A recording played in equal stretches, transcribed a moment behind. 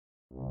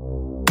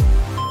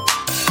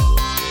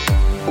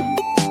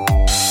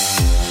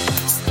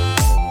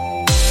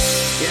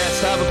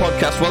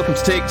podcast. Welcome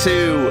to Take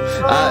Two.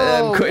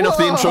 I'm cutting off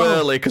the intro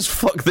early because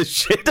fuck this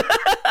shit.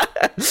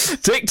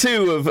 Take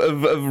two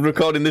of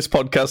recording this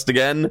podcast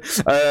again.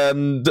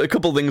 A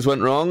couple of things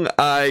went wrong.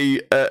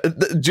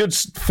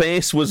 Judd's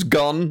face was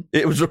gone.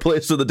 It was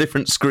replaced with a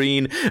different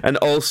screen, and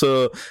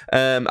also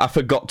I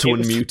forgot to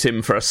unmute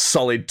him for a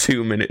solid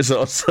 2 minutes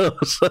or so.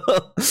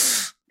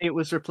 It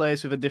was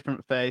replaced with a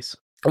different face.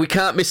 We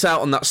can't miss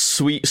out on that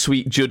sweet,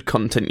 sweet Judd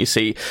content, you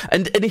see.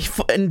 And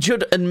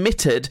Judd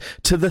admitted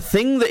to the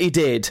thing that he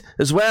did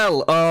as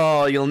well.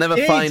 Oh, you'll never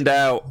find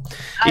out.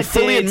 He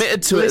fully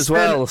admitted to it as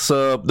well,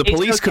 so the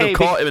police could have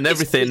caught him and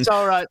everything. It's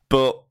all right.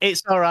 But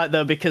it's all right,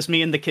 though, because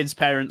me and the kid's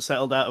parents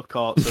settled out of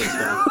court, so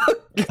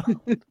it's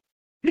fine.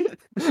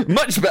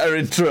 Much better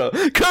intro.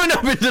 Coming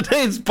up in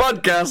today's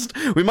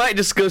podcast, we might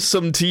discuss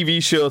some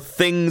TV show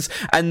things,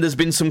 and there's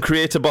been some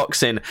creator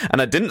boxing.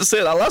 And I didn't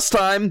say that last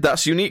time.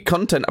 That's unique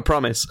content, I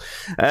promise.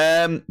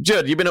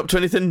 Judd, you been up to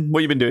anything? What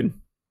have you been doing?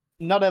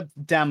 Not a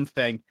damn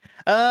thing.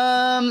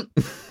 What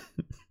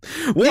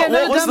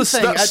was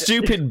that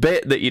stupid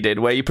bit that you did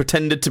where you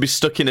pretended to be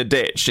stuck in a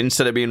ditch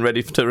instead of being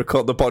ready to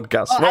record the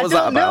podcast? What was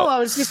that about? I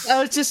was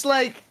just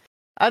like,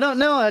 I don't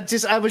know.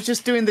 I was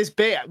just doing this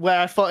bit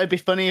where I thought it'd be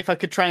funny if I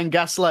could try and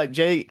gaslight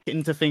Jake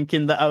into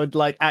thinking that I would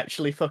like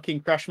actually fucking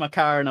crash my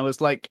car, and I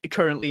was like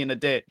currently in a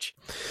ditch.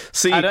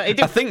 See, I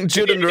think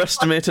Judd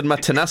underestimated my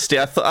tenacity.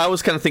 I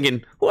was kind of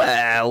thinking,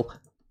 well,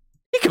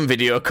 he can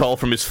video call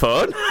from his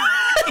phone.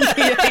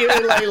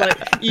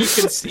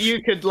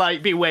 You could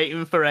like be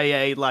waiting for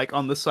AA like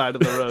on the side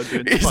of the road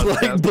doing the It's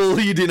podcast. like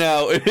bleeding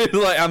out.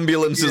 Like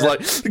ambulance is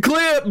like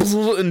clear,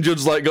 and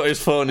Judd's like got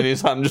his phone in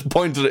his hand, just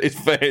pointed at his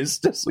face,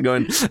 just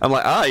going. I'm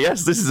like,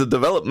 yes, this is a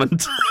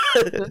development.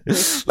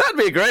 That'd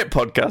be a great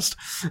podcast.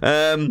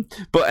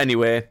 But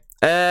anyway,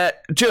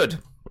 Judd,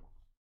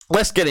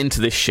 let's get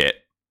into this shit.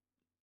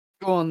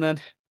 Go on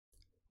then.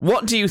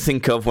 What do you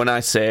think of when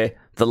I say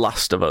The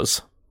Last of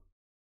Us?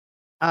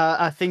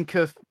 I think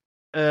of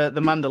The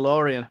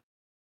Mandalorian.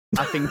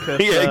 I think of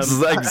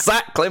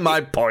exactly my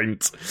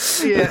point.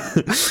 Yeah,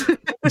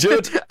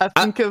 Judd, I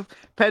think of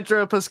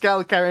Pedro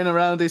Pascal carrying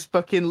around his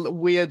fucking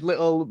weird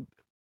little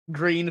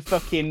green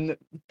fucking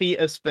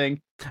fetus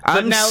thing.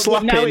 I'm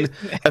slapping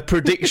a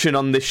prediction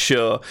on this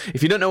show.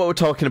 If you don't know what we're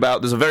talking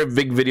about, there's a very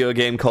big video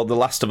game called The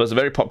Last of Us,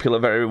 very popular,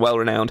 very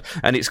well-renowned,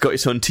 and it's got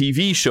its own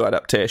TV show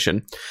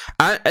adaptation.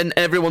 And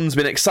everyone's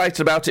been excited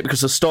about it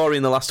because the story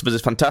in The Last of Us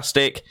is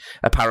fantastic,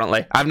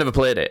 apparently. I've never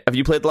played it. Have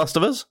you played The Last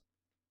of Us?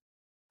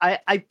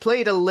 I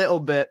played a little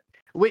bit,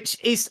 this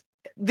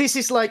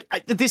is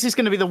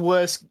going to be the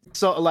worst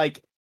sort of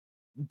like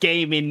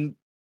gaming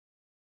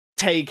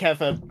take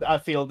ever, I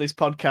feel, this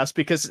podcast,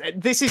 because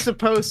this is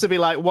supposed to be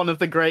like one of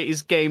the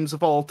greatest games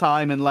of all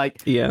time, and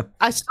like, yeah,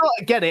 I sort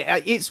of get it.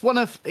 It's one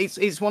of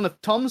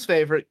Tom's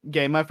favorite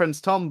game, my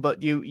friend's Tom,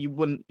 but you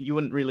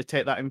wouldn't really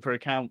take that in for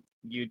account,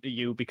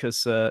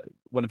 because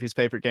one of his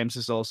favorite games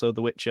is also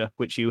The Witcher,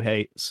 which you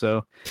hate.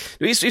 So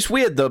it's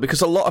weird though, because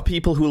a lot of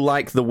people who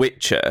like The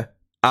Witcher,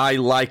 I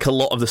like a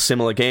lot of the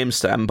similar games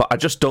to them, but I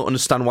just don't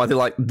understand why they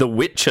like The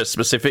Witcher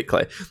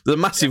specifically. There's a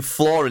massive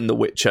flaw in The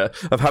Witcher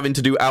of having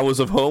to do hours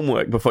of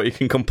homework before you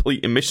can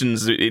complete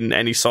missions in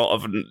any sort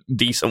of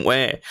decent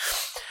way.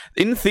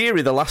 In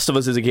theory, The Last of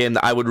Us is a game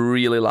that I would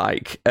really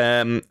like,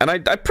 and I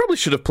probably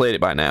should have played it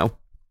by now.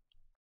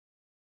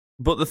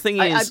 But the thing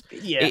is,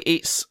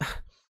 it's...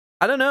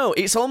 I don't know,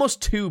 it's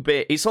almost too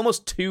big. It's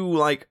almost too,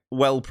 like,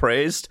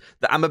 well-praised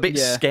that I'm a bit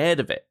scared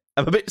of it.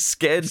 I'm a bit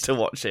scared to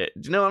watch it.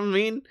 Do you know what I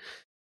mean?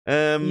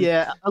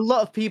 Yeah, a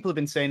lot of people have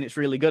been saying it's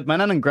really good. My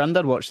nan and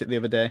granddad watched it the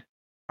other day.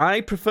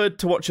 I preferred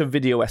to watch a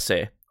video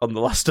essay on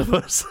The Last of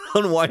Us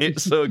on why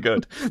it's so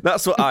good.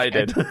 That's what I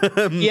did.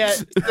 Yeah,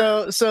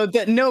 so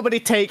that nobody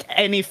take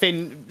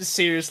anything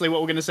seriously what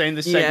we're going to say in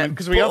this segment,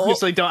 because we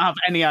obviously don't have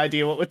any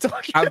idea what we're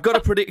talking about. I've got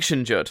a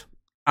prediction, Judd.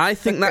 I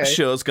think that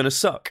show's going to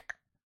suck.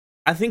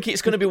 I think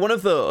it's going to be one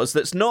of those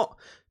that's not.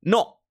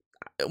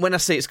 When I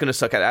say it's going to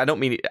suck, I don't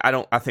mean it.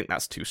 I think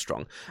that's too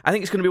strong. I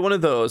think it's going to be one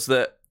of those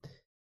that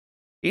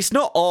it's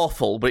not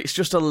awful, but it's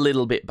just a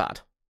little bit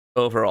bad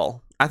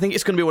overall. I think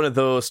it's going to be one of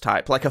those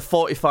type, like a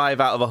 45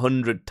 out of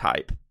 100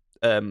 type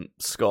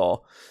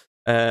score.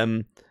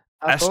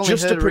 That's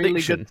just a prediction.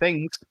 Really good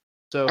things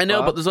I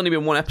know, but there's only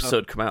been one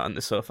episode come out on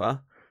this so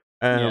far.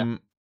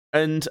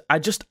 And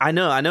I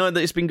know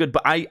that it's been good,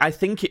 but I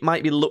think it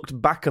might be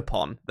looked back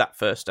upon, that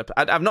first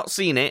episode. I've not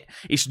seen it.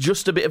 It's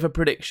just a bit of a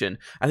prediction.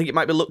 I think it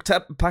might be looked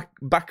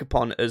back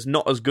upon as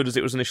not as good as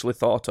it was initially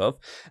thought of.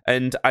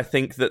 And I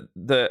think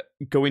that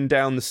going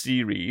down the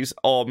series,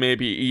 or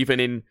maybe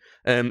even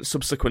in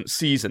subsequent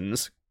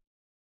seasons,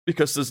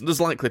 because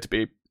there's likely to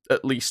be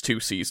at least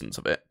 2 seasons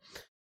of it,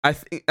 I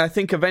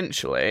think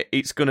eventually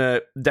it's going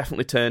to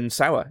definitely turn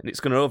sour, and it's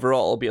going to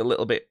overall be a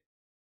little bit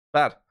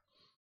bad.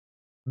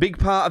 Big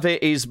part of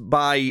it is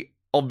by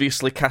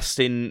obviously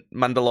casting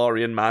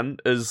Mandalorian Man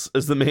as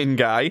the main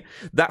guy.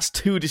 That's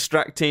too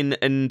distracting,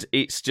 and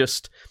it's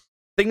just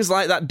things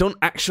like that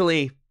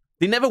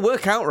they never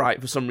work out right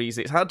for some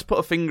reason. It's hard to put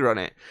a finger on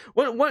it.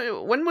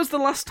 When was the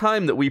last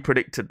time that we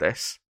predicted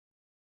this?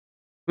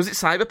 Was it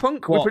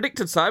Cyberpunk? What? We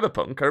predicted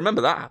Cyberpunk. I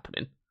remember that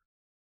happening.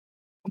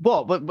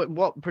 What?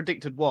 What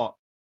predicted what?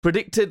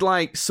 Predicted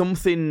like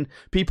something,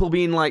 people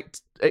being like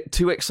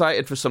too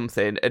excited for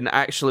something, and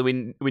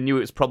actually we knew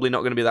it was probably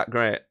not going to be that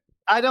great.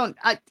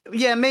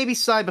 Yeah, maybe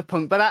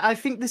Cyberpunk, but I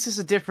think this is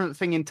a different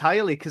thing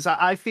entirely, because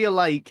I feel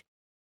like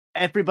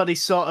everybody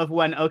sort of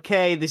went,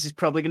 okay, this is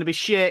probably going to be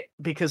shit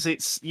because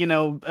it's,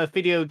 a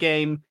video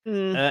game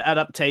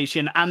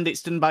adaptation, and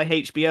it's done by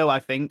HBO, I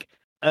think.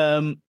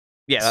 So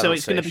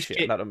it's going to be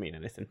shit. That don't mean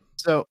anything.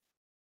 So,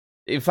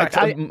 in fact,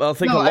 I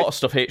think a lot of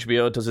stuff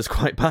HBO does is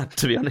quite bad,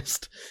 to be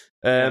honest.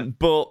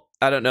 But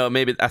I don't know.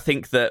 Maybe I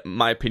think that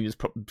my opinion is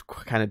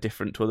kind of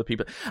different to other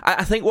people.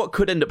 I think what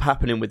could end up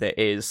happening with it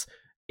is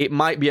it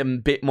might be a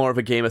bit more of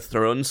a Game of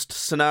Thrones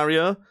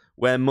scenario,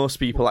 where most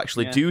people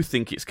actually do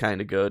think it's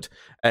kind of good,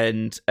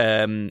 and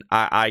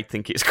I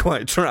think it's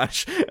quite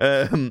trash.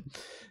 I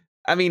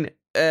mean,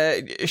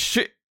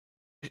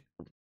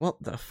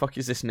 what the fuck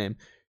is this name?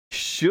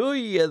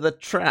 Shuya the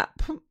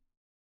Trap.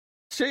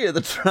 Shuya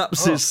the Trap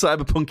says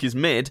Cyberpunk is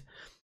mid.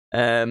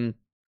 And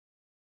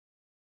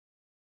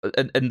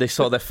they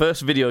saw their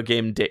first video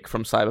game dick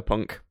from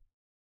Cyberpunk.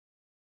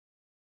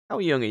 How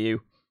young are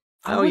you?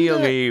 How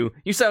young are you?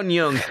 You sound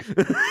young.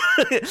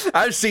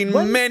 I've seen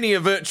many a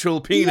virtual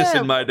penis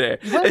in my day.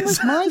 When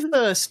was my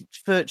first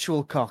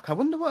virtual cock? I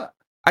wonder what...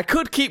 I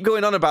could keep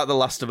going on about The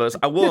Last of Us.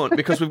 I won't,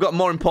 because we've got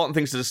more important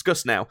things to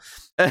discuss now.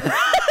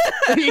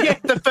 Yeah,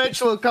 the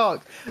virtual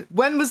cock.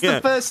 When was the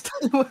first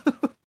time?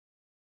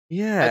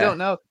 Yeah. I don't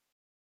know.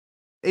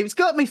 It's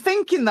got me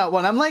thinking, that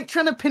one. I'm like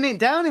trying to pin it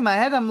down in my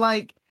head. I'm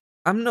like...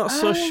 I'm not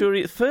so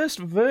sure. First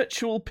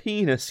virtual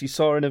penis you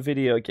saw in a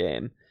video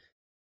game.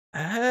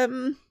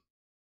 I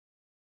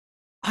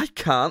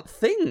can't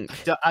think.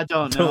 I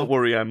don't know. Don't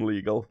worry, I'm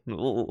legal.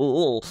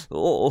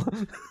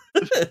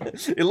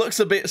 It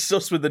looks a bit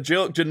sus with the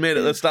joke Jun made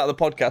at the start of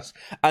the podcast,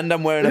 and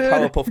I'm wearing a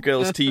Powerpuff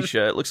Girls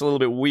t-shirt. It looks a little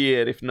bit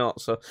weird, if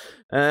not. So,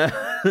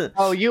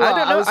 oh, you are. I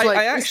don't know.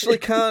 I actually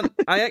can't.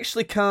 I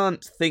actually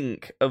can't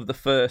think of the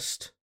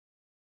first.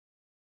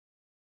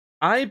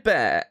 I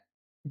bet.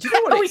 Do you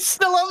know what? Are we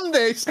still on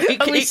this?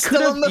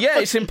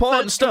 It's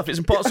important stuff. It's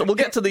important stuff. We'll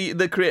get to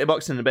the creator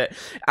box in a bit.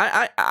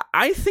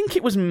 I think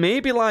it was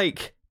maybe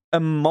like a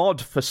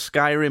mod for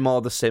Skyrim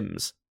or The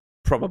Sims.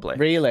 Probably.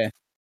 Really?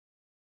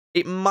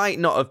 It might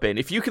not have been.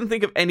 If you can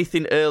think of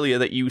anything earlier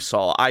that you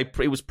saw,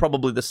 it was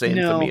probably the same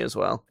for me as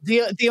well.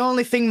 The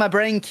only thing my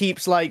brain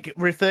keeps like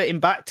reverting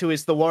back to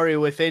is The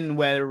Warrior Within,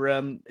 where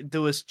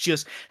there was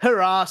just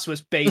her ass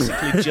was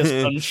basically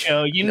just on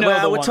show.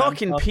 Well, we're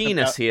talking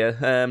penis here,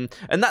 and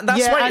that's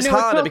why it's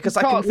harder, because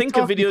I can think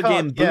of video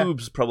game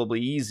boobs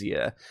probably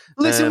easier.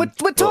 Listen,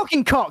 we're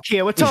talking cock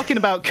here. We're talking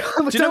about.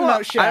 Do you know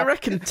what? I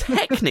reckon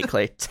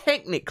technically,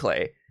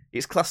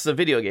 it's classed as a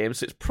video game,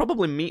 so it's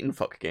probably meat and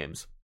fuck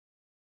games.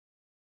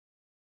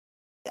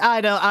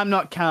 I'm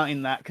not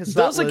counting that, because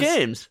those are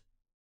games.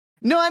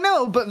 No, I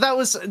know, but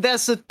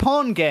that's a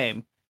porn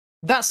game.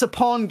 That's a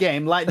porn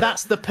game. Like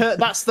that's the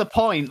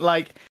point.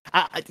 Like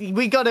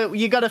you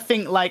gotta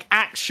think like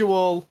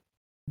actual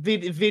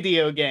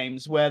video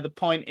games where the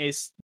point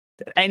is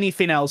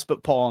anything else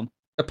but porn.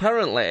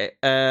 Apparently,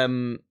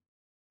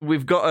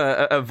 we've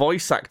got a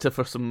voice actor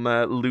for some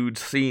lewd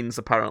scenes.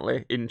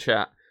 Apparently, in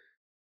chat.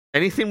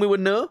 Anything we would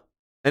know?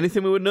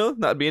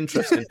 That'd be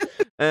interesting.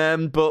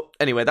 But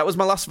anyway, that was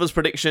my Last of Us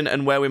prediction,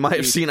 and where we might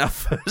have seen our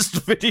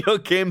first video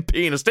game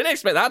penis. Didn't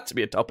expect that to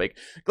be a topic.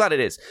 Glad it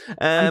is.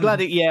 I'm glad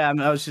it. Yeah,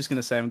 I was just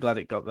gonna say, I'm glad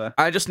it got there.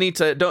 I just need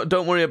to.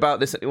 Don't worry about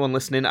this, anyone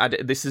listening.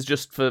 This is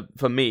just for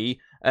me.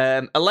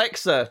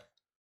 Alexa,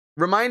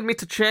 remind me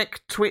to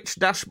check Twitch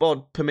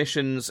dashboard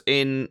permissions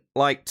in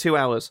like 2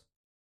 hours.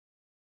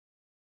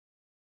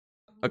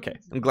 Okay,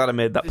 I'm glad I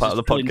made that part of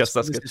the podcast.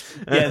 That's good.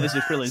 This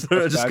is brilliant.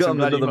 So I just got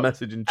another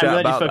message in chat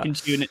about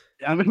that.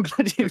 I'm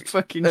glad you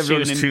fucking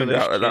Everyone's tune in tuned for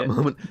out at that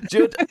moment.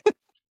 Jude,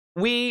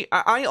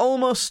 I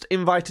almost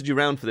invited you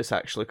round for this,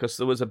 actually, because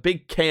there was a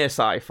big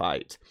KSI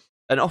fight,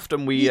 and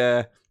often we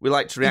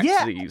like to react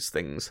to these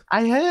things.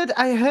 I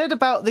heard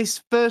about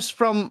this first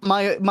from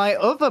my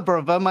other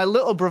brother, my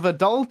little brother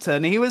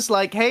Dalton. He was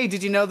like, "Hey,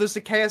 did you know there's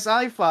a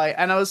KSI fight?"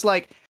 And I was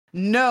like,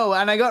 "No,"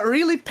 and I got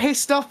really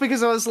pissed off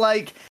because I was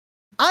like,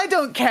 I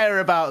don't care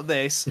about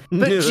this,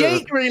 but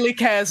Jake really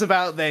cares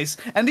about this,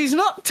 and he's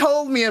not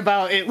told me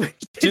about it, which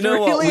is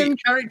really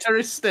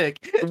uncharacteristic.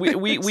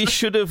 We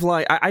should have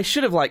I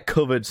should have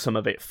covered some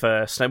of it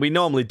first, and we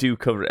normally do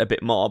cover it a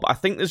bit more, but I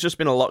think there's just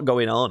been a lot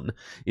going on,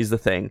 is the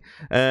thing.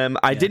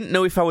 I didn't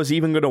know if I was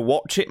even going to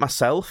watch it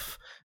myself,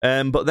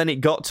 but then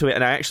it got to it,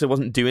 and I actually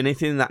wasn't doing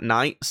anything that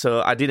night,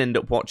 so I did end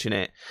up watching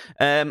it.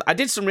 I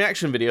did some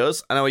reaction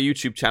videos on our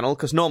YouTube channel,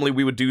 because normally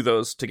we would do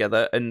those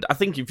together, and I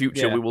think in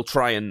future we will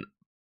try and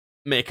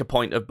make a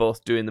point of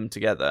both doing them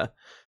together,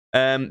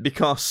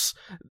 because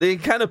they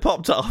kind of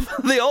popped off.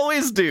 They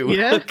always do.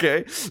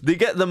 Okay, they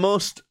get the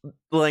most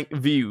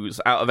views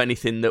out of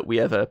anything that we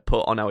ever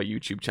put on our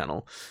YouTube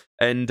channel,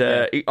 and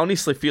it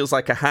honestly feels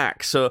like a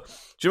hack. So do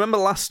you remember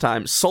last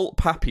time Salt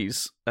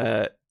Pappy's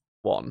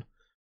one?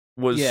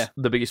 was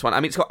the biggest one. I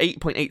mean, it's got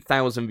 8.8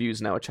 thousand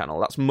views now, a channel.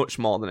 That's much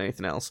more than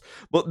anything else.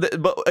 But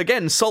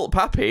again, Salt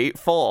Pappy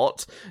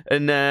fought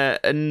and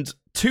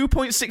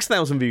 2.6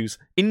 thousand views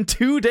in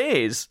 2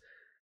 days.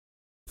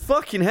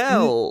 Fucking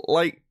hell.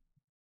 Like,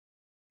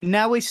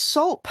 now is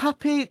Salt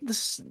Pappy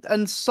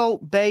and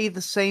Salt Bay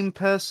the same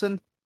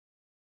person?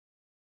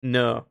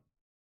 No.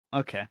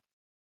 Okay.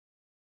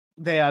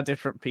 They are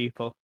different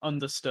people.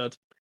 Understood.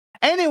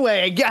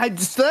 Anyway,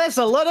 there's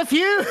a lot of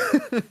you.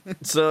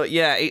 So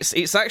yeah,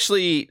 it's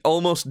actually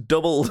almost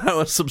doubled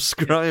our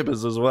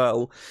subscribers as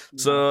well.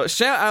 So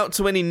shout out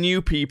to any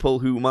new people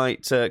who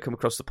might come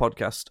across the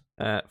podcast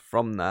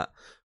from that.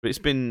 But it's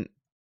been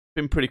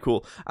pretty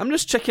cool. I'm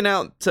just checking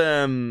out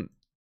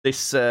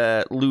this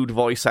lewd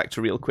voice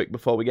actor real quick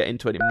before we get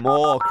into any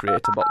more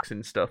creator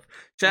boxing stuff.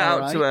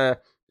 Shout out to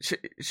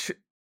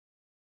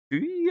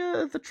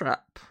Shuya the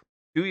Trap.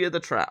 Shuya the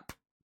Trap.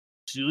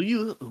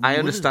 I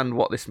understand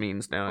what this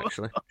means now,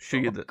 actually.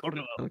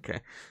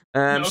 Okay.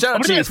 Shout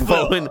out to you for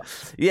following.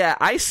 Yeah,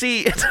 I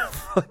see.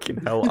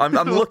 Fucking hell. I'm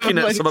looking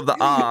at some of the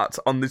art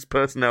on this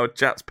person now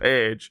chat's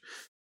page.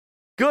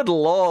 Good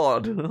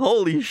lord.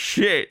 Holy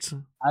shit.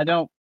 I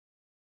don't.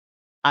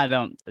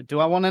 Do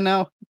I want to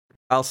know?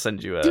 I'll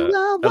send you a link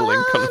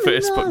on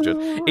Facebook,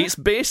 Judd. It's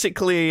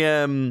basically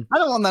I don't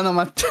want that on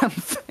my damn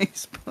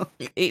Facebook.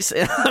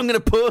 I'm going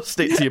to post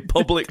it to your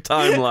public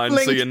timeline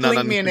so your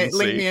nana can see.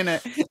 Link me in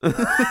it.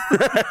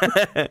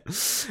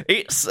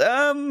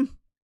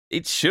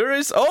 It sure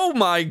is. Oh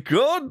my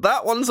god,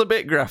 that one's a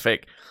bit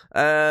graphic.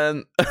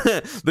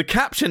 The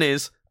caption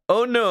is,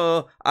 "Oh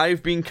no,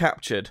 I've been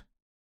captured."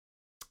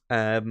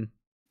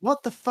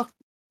 What the fuck?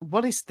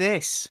 What is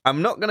this?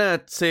 I'm not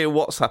gonna say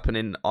what's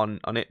happening on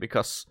it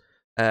because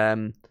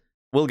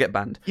we'll get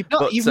banned. You've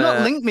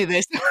not linked me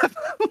this.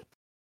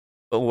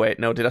 Oh wait,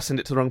 no, did I send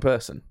it to the wrong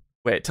person?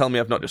 Wait, tell me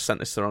I've not just sent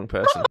this to the wrong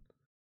person.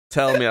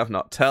 Tell me I've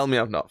not.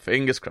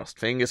 Fingers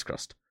crossed.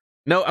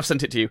 No, I've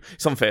sent it to you.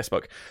 It's on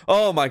Facebook.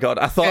 Oh my god,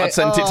 I thought I'd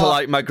sent it to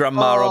like my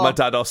grandma or my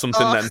dad or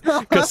something then.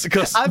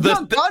 Because I've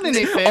not got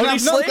anything.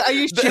 Honestly, are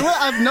you sure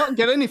I've not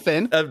got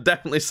anything? I've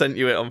definitely sent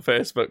you it on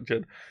Facebook,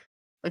 Judd.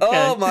 Okay.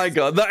 Oh my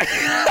god,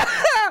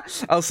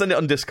 I'll send it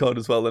on Discord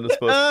as well then, I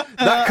suppose.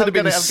 That could have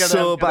been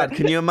so bad.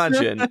 Can you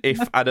imagine if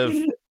I'd have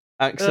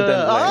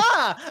accidentally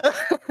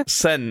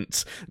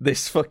sent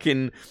this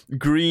fucking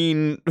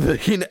green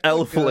fucking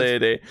elf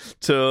lady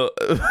to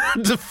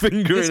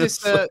fingering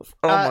herself?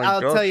 Oh my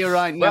god. I'll tell you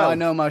right now, I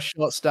know my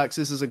short stacks.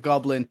 This is a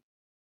goblin.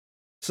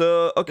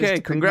 So, okay,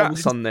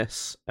 congrats on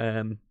this,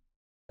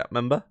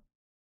 member.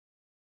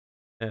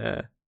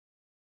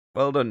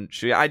 Well done.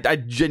 I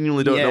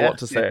genuinely don't know what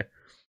to say.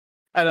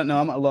 I don't know.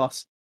 I'm at a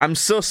loss. I'm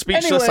so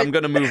speechless. Anyway. I'm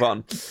going to move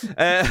on.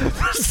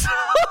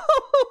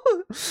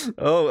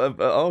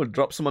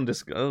 Drop some on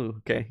disc. Oh,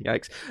 okay.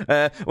 Yikes.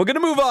 We're going to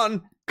move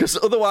on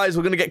because otherwise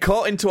we're going to get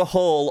caught into a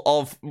hole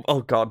of. Oh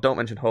God! Don't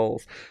mention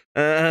holes.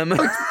 God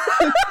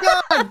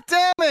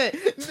damn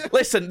it!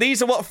 Listen,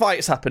 these are what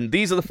fights happened.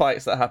 These are the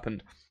fights that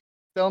happened.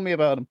 Tell me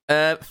about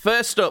them.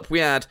 First up, we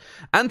had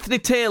Anthony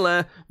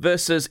Taylor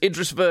versus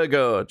Idris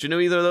Virgo. Do you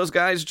know either of those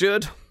guys,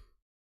 Judd?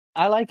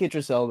 I like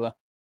Idris Elba.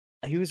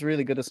 He was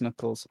really good as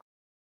Knuckles.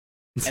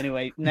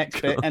 Anyway,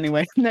 next bit.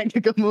 Anyway,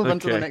 go move on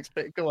to the next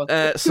bit. Go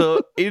on.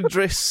 So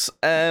Idris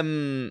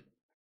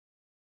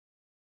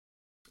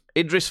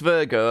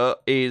Virgo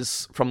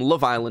is from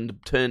Love Island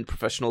turned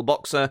professional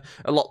boxer,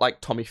 a lot like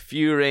Tommy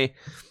Fury.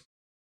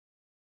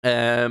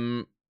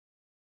 You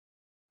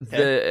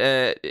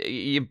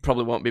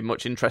probably won't be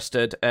much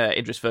interested.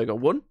 Idris Virgo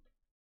won.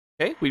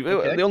 Okay,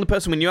 the only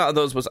person we knew out of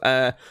those was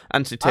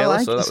Anthony Taylor.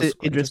 So that was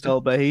Idris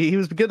Elba. He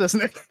was good,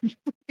 wasn't it?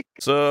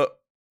 So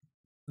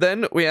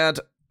then we had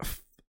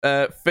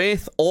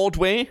Faith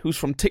Ordway, who's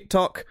from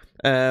TikTok.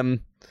 God,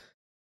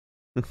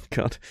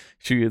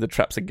 Shuya the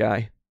Trap's a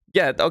guy.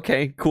 Yeah,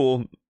 okay,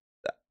 cool.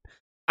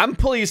 I'm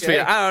pleased for you.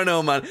 I don't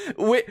know, man.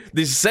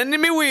 This is sending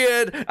me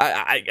weird.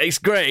 It's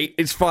great.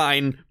 It's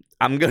fine.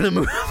 I'm gonna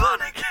move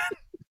on again.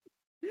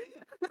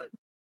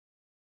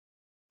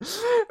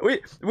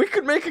 We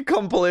could make a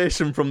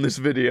compilation from this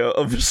video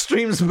of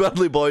Streams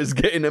Bradley Boys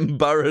getting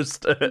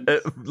embarrassed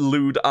at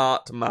lewd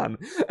art man.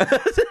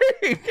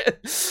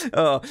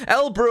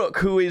 Elle Brooke,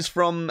 who is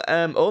from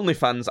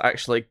OnlyFans,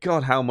 actually.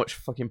 God, how much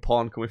fucking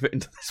porn can we fit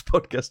into this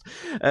podcast?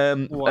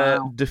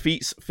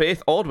 Defeats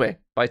Faith Ordway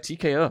by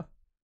TKO.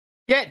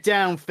 Get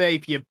down,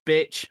 Faith, you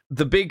bitch.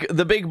 The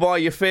big boy,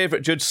 your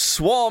favourite judge,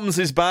 Swarms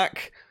is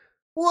back.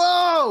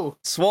 Whoa!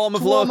 Swarm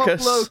of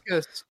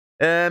Locusts.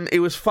 He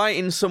was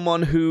fighting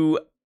someone who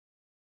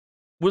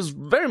was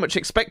very much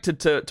expected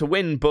to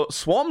win, but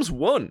Swarms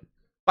won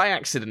by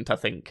accident, I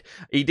think.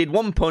 He did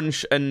one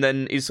punch, and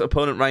then his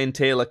opponent, Ryan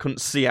Taylor,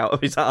 couldn't see out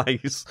of his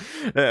eyes.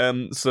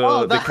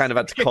 They kind of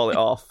had to call it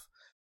off.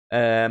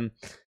 There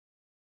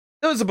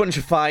was a bunch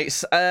of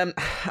fights.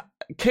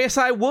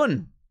 KSI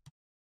won.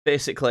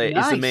 Basically,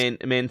 Nice. is the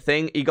main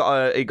thing. He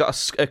got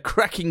a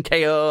cracking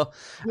KO,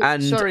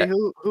 and sorry,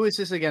 who is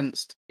this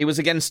against? It was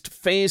against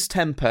FaZe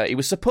Temper. He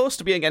was supposed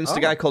to be against a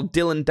guy called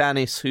Dylan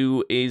Dennis,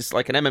 who is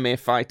like an MMA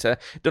fighter,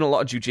 done a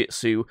lot of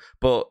jiu-jitsu,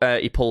 but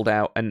he pulled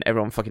out, and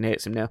everyone fucking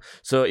hates him now.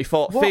 So he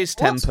fought FaZe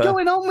Temper. What's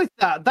going on with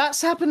that?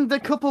 That's happened a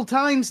couple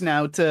times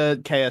now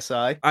to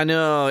KSI. I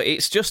know.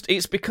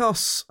 It's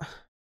because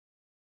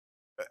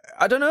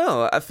I don't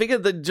know. I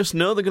figured they just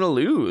know they're going to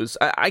lose.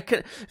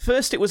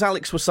 First, it was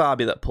Alex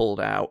Wasabi that pulled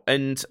out,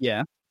 and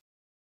yeah,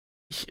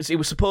 it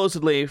was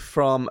supposedly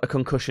from a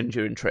concussion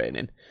during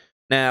training.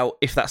 Now,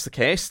 if that's the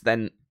case,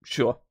 then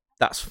sure,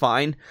 that's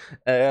fine.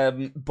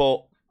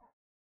 But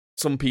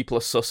some people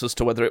are sus as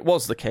to whether it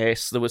was the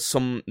case. There was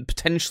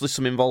potentially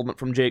some involvement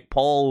from Jake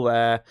Paul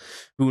there.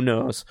 Who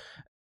knows?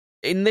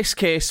 In this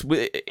case,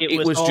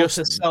 it was just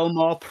to sell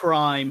more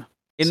Prime.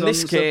 In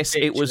this case,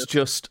 it was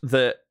just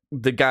that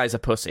the guy's a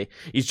pussy.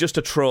 He's just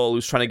a troll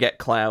who's trying to get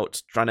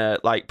clout, trying to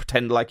like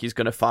pretend like he's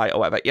going to fight or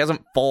whatever. He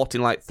hasn't fought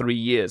in like 3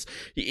 years.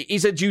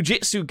 He's a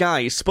jiu-jitsu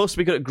guy. He's supposed to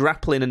be good at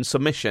grappling and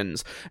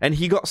submissions, and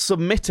he got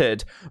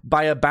submitted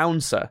by a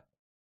bouncer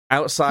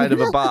outside of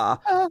a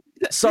bar.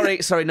 Sorry,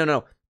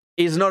 no.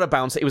 He's not a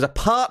bouncer. He was a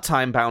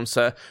part-time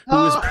bouncer who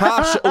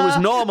was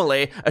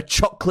normally a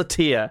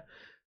chocolatier.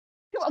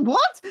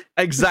 What?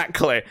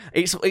 Exactly.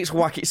 It's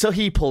wacky. So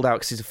he pulled out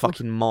because he's a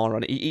fucking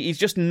moron. He's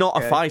just not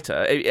a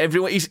fighter.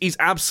 Everyone, he's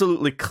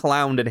absolutely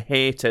clowned and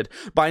hated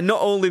by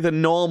not only the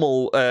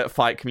normal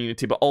fight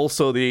community, but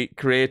also the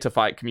creator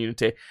fight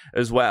community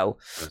as well.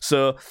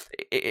 So,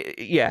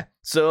 yeah.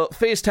 So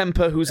FaZe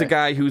Temper, who's a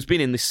guy who's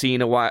been in this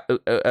scene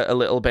a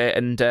little bit,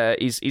 and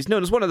he's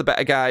known as one of the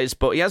better guys,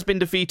 but he has been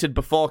defeated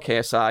before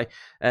KSI.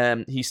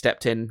 He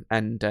stepped in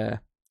and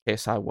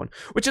KSI won,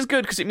 which is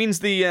good because it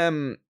means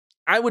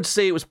I would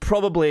say it was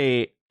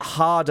probably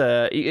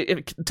harder.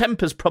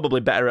 Temper's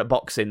probably better at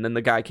boxing than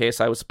the guy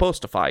KSI was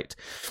supposed to fight.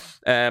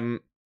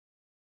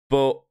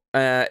 But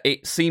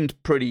it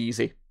seemed pretty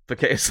easy for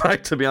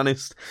KSI, to be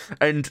honest.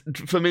 And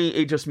for me,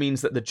 it just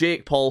means that the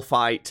Jake Paul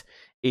fight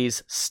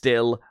is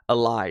still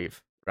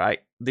alive, right?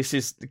 This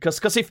is because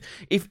if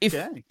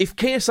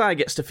KSI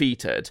gets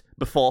defeated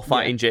before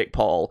fighting Jake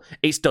Paul,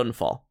 it's done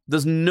for.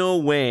 There's no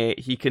way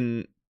he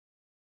can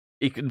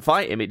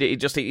fight him.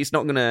 It's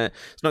not gonna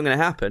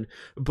happen.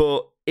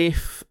 But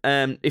if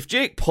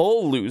Jake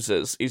Paul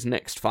loses his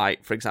next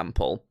fight, for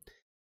example,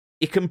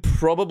 he can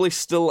probably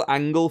still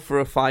angle for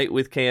a fight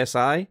with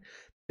KSI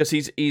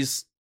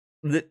because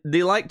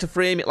they like to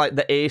frame it like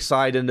the A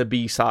side and the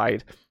B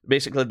side.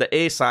 Basically, the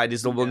A side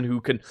is the one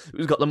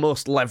who's got the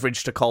most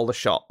leverage to call the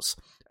shots.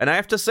 And I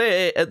have to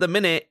say, at the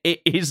minute,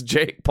 it is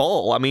Jake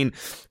Paul. I mean,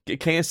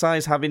 KSI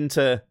is having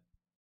to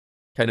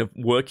kind of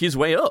work his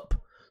way up.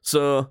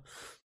 So.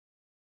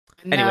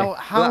 Anyway, now,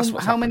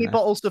 how many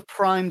bottles of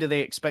Prime do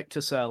they expect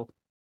to sell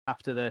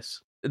after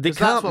this? They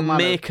can't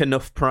make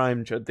enough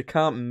Prime, Judd. They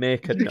can't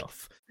make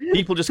enough.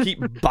 People just keep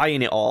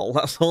buying it all.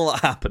 That's all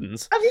that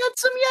happens. Have you had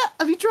some yet?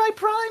 Have you tried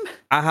Prime?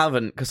 I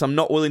haven't, because I'm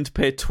not willing to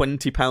pay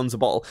 £20 a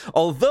bottle.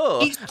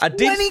 Although, it's I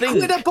did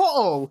think... £20 a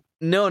bottle?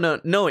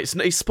 No,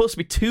 it's supposed to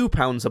be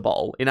 £2 a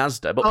bottle in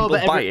Asda, but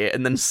people buy it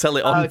and then sell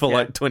it on for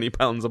like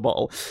 £20 a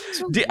bottle.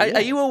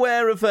 Are you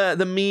aware of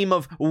the meme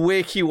of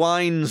Wakey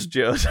Wines,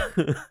 Judd?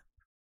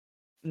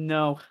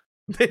 No.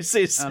 This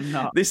is a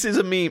meme.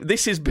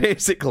 This is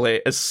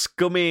basically a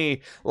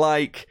scummy,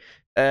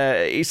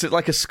 it's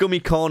like a scummy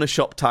corner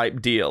shop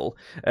type deal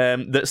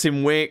that's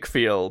in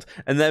Wakefield,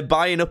 and they're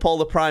buying up all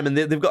the Prime, and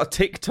they've got a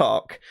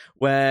TikTok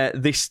where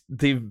they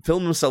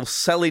film themselves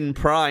selling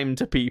Prime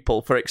to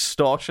people for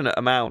extortionate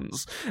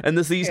amounts, and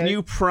there's these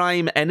new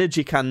Prime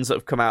energy cans that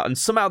have come out, and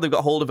somehow they've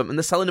got hold of them, and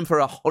they're selling them for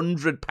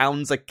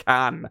 £100 a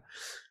can.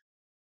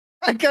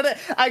 I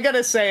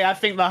gotta say, I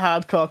think the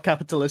hardcore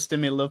capitalist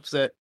in me loves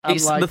it.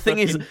 The thing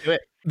is,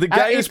 the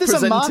guy who's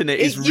presenting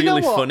it is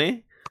really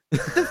funny.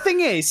 The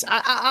thing is,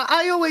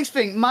 I always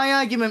think my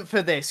argument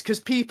for this, because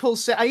people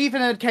say, I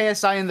even heard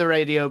KSI in the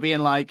radio being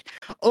like,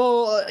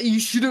 oh,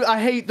 I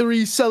hate the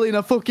reselling,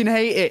 I fucking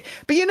hate it.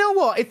 But you know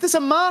what? If there's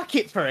a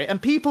market for it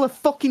and people are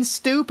fucking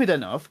stupid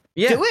enough,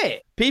 do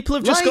it. People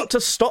have just got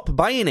to stop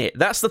buying it.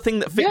 That's the thing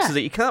that fixes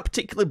it. You can't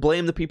particularly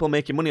blame the people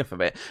making money off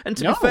of it. And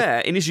to be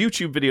fair, in his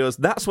YouTube videos,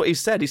 that's what he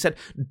said. He said,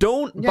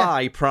 don't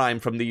buy Prime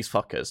from these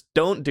fuckers.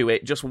 Don't do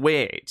it. Just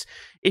wait.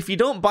 If you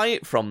don't buy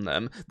it from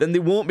them, then they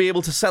won't be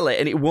able to sell it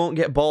and it won't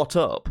get bought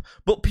up.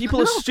 But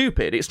people are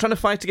stupid. It's trying to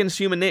fight against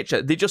human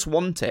nature. They just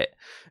want it.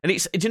 And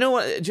do you know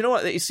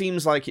what it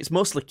seems like? It's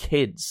mostly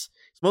kids.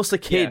 Mostly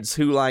kids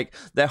who,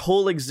 their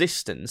whole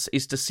existence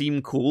is to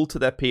seem cool to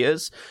their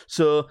peers.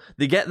 So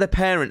they get their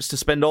parents to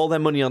spend all their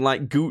money on,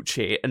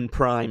 Gucci and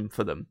Prime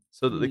for them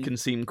so that they can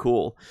seem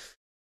cool.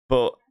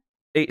 But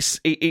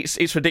it's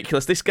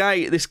ridiculous. This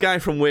guy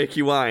from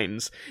Wakey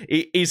Wines,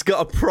 he's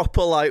got a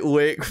proper,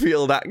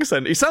 Wakefield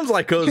accent. He sounds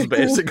like us,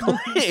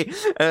 basically.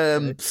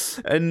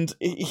 And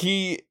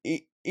he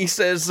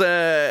says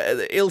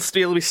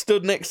he'll be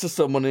stood next to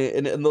someone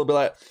and they'll be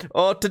like,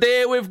 oh,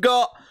 today we've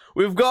got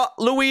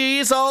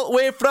Louise all the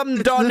way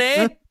from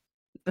Donny.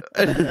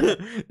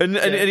 and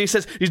he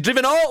says he's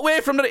driven all the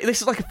way from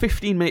this is like a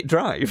 15-minute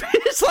drive.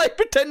 It's like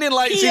pretending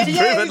like he's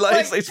driven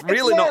like it's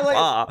really not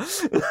far.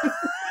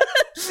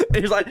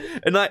 He's like,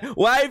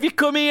 why have you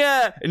come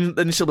here? And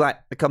then she'll be like,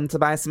 I come to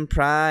buy some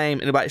Prime.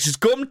 And he'll be like, she's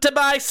come to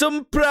buy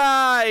some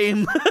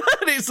Prime.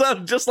 And it's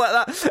just like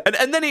that.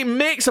 And then he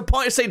makes a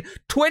point of saying,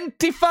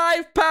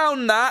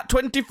 £25 that,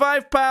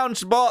 £25,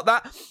 she bought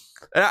that.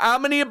 How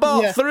many you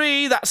bought? Yeah.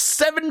 3.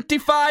 That's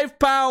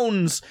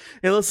 £75.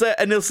 He'll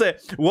say,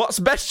 what's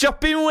best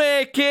shop in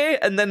Wakey?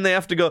 And then they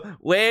have to go,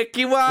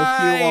 Wakey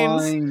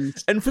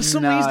Wines. And for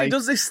some reason, he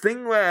does this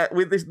thing where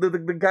with this the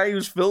guy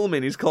who's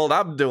filming, he's called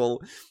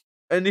Abdul.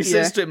 And he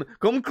says to him,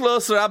 come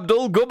closer,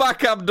 Abdul. Go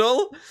back,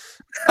 Abdul.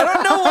 I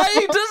don't know why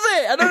he does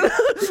it. I don't know.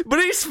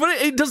 But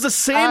he does the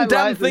same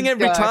damn thing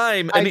every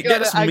time, and it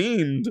gets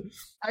memed.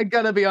 I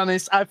gotta be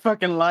honest, I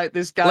fucking like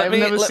this guy. Let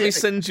me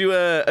send you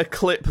a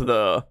clip,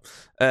 though.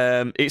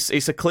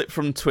 It's a clip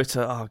from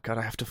Twitter. Oh, God,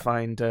 I have to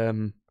find it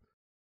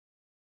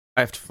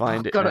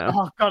now.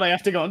 Oh, God, I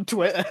have to go on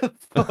Twitter.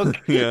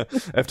 Fuck. Yeah,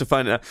 I have to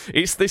find it now.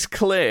 It's this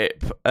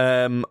clip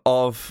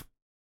of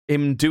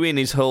him doing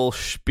his whole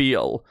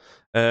spiel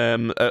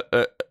at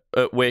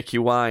Wakey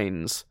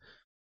Wines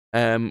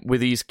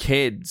with these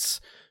kids,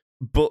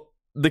 but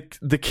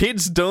the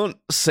kids don't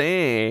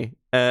say.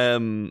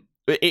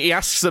 He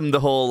asks them the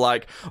whole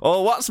like,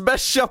 "Oh, what's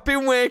best shop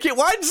in Wakefield?"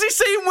 Why does he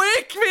say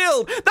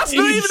Wakefield? That's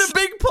not even a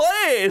big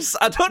place.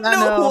 I don't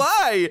know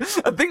why.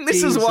 I think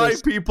this is why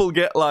people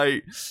get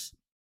like.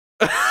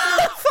 I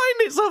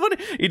find it so funny.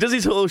 He does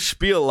his whole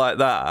spiel like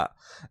that.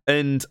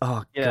 And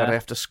God, I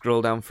have to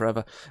scroll down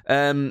forever.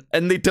 And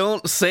they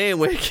don't say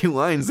Wakey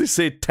Wines; they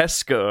say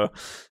Tesco,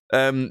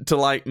 to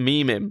like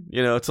meme him,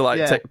 to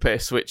like take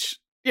piss. Which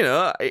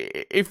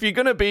if you're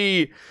gonna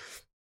be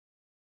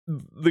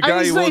the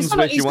guy who owns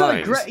Wakey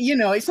Wines,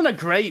 it's not a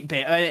great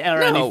bit or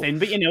anything,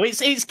 but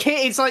it's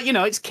kids. It's like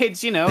it's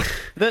kids.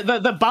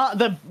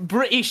 The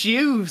British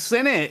youths,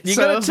 innit? You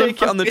gotta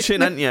take it on the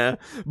chin, ain't you?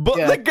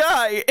 But the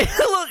guy,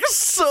 he looks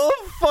so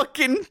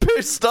fucking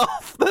pissed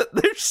off that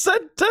they've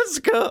said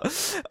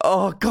Tesco.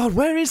 Oh God,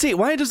 where is it?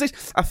 Why does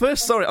this? I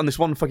first saw it on this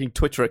one fucking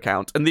Twitter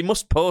account, and they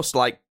must post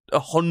like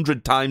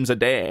 100 times a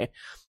day,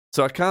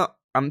 so I can't.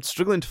 I'm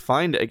struggling to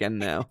find it again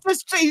now.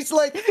 He's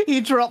like, he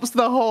drops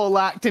the whole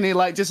act and he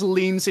like just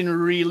leans in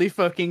really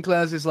fucking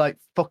close. He's like,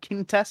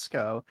 fucking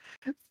Tesco.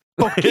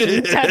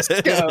 Fucking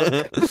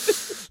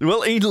Tesco.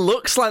 Well, he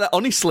looks like that.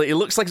 Honestly, he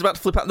looks like he's about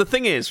to flip out. The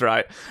thing is,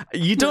 right,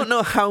 you don't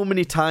know how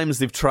many times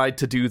they've tried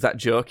to do that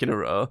joke in a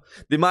row.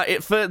 They might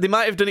have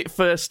done it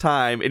first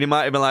time, and he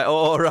might have been like,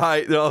 "Oh,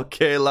 right,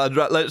 okay, lad,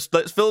 right, let's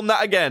film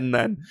that again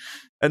then."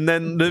 And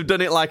then they've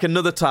done it like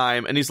another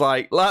time, and he's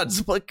like,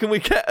 "Lads, can we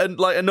get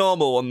a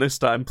normal one this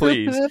time,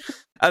 please?"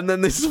 And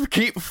then they just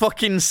keep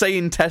fucking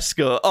saying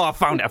Tesco. Oh, I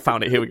found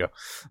it. Here we go.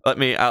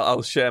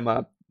 I'll share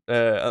my.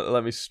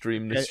 Let me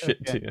stream this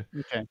shit to you.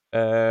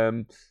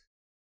 Okay.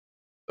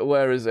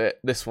 Where is it?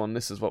 This one.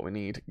 This is what we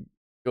need.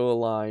 Go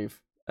live.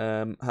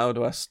 How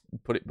do I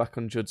put it back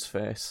on Judd's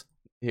face?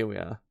 Here we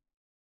are.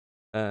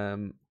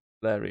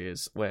 There he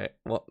is. Wait,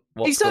 what?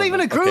 It's not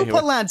even a group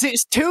of lads.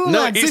 It's two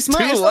lads. This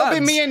might as well be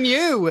me and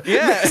you.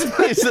 Yeah,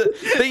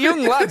 they're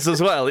young lads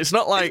as well. It's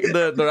not like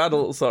they're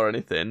adults or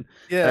anything.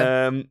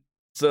 Yeah.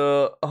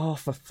 So,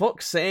 for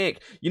fuck's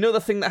sake. You know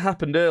the thing that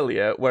happened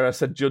earlier where I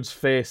said Judd's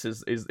face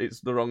is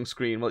the wrong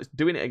screen? Well, it's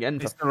doing it again.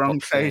 It's the wrong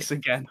face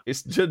again.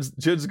 It's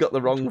Judd's got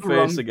the wrong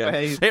face again.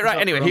 Hey, right,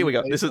 anyway, here we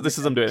go. This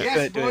is I'm doing it.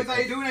 Yes, boys, how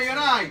you doing? Are you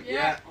alright?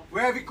 Yeah.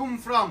 Where have you come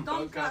from?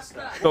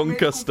 Doncaster.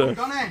 Doncaster.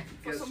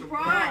 For some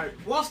pride.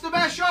 What's the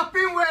best shop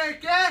in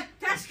Wakey?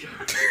 Tesco.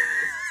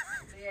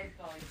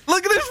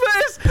 Look at his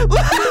face!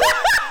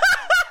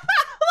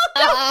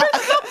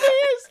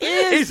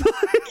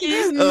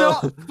 He's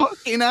not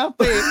fucking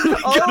happy.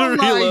 Gotta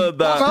reload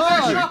that.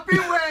 Best shop in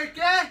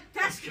Wakey?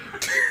 Tesco.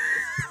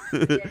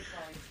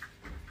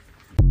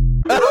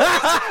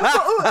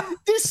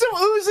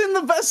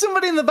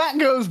 Somebody in the back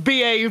goes,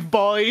 "Behave,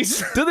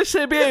 boys." Do they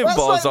say behave,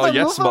 boys, or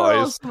yes,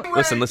 boys?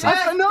 Listen.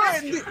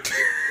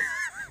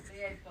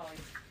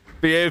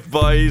 Behave,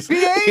 boys.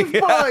 Behave,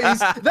 boys.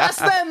 That's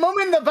their mum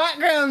in the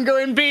background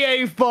going,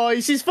 "Behave,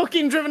 boys." She's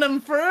fucking driven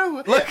them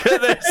through. Look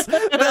at this.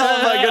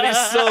 Oh my God,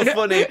 it's so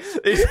funny.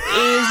 He's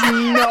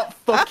not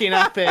fucking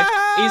happy.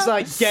 He's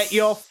like, "Get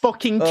your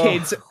fucking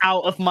kids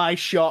out of my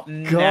shop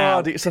now."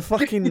 God, it's a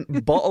fucking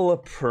bottle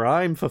of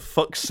Prime, for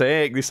fuck's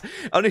sake. This,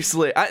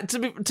 honestly,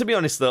 to be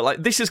honest though,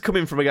 like, this is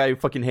coming from a guy who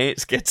fucking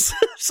hates kids.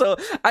 So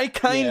I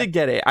kind of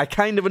get it. I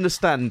kind of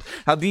understand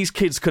how these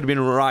kids could have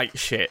been right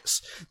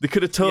shits. They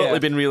could have totally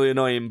been really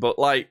annoying, but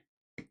like,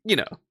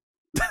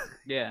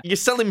 you're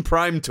selling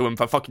Prime to them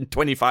for fucking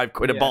 25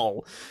 quid a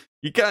bottle.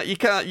 You can't.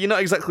 You're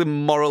not exactly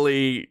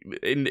morally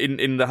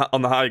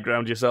on the high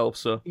ground yourself.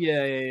 So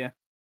yeah.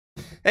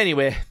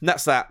 Anyway,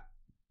 that's that.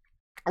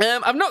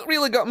 I've not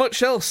really got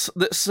much else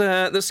that's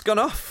gone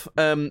off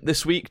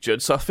this week,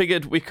 Judd. So I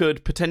figured we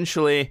could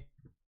potentially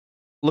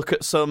look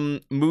at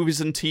some movies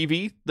and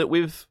TV that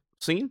we've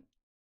seen.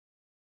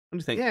 What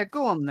do you think? Yeah,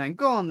 go on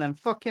then.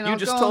 Fucking. You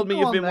just told me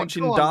you've been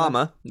watching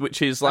Dharma,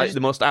 which is like the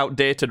most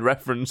outdated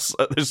reference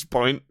at this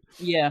point.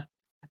 Yeah.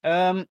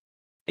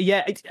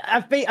 Yeah,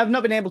 I've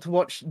not been able to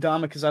watch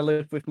Dharma because I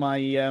live with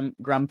my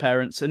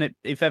grandparents, and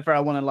if ever I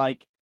want to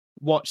like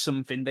watch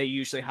something, they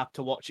usually have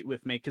to watch it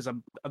with me because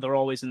they're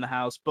always in the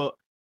house. But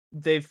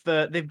they've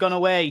gone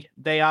away.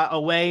 They are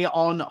away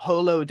on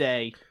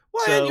holiday.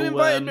 Why aren't you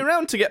inviting me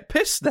around to get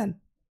pissed then?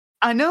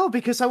 I know,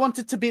 because I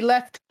wanted to be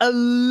left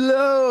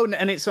alone,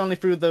 and it's only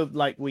through the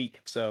week,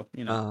 so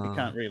we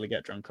can't really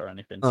get drunk or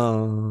anything.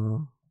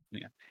 Oh.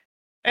 Yeah.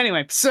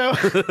 Anyway, so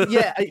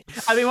yeah,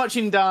 I've been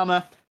watching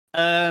Dharma.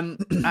 I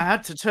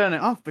had to turn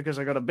it off because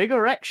I got a big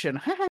erection.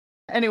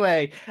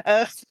 Anyway,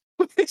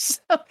 so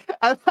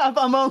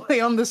I'm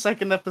only on the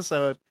second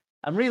episode.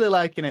 I'm really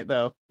liking it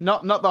though.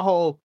 Not the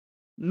whole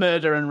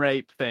murder and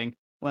rape thing.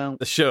 Well,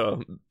 the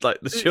show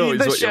is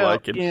what you're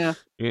liking.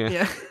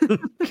 Yeah.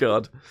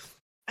 God.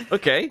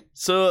 Okay,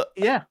 so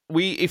yeah,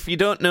 if you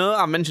don't know,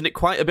 I mentioned it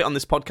quite a bit on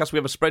this podcast. We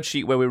have a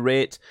spreadsheet where we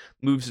rate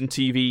movies and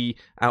TV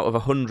out of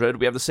 100.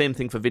 We have the same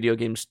thing for video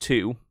games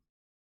too.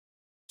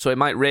 So it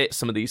might rate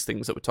some of these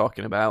things that we're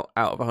talking about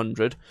out of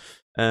 100.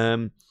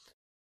 Have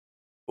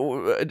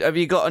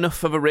you got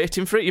enough of a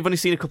rating for it? You've only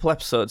seen a couple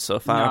episodes so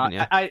far, haven't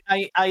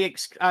you?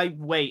 I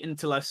wait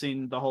until I've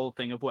seen the whole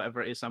thing of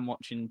whatever it is I'm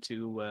watching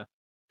to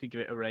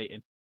give it a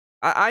rating.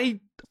 I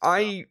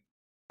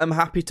am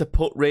happy to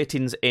put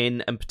ratings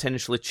in and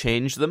potentially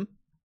change them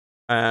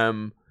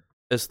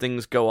as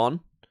things go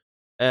on.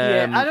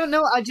 I don't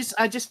know. I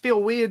just feel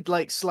weird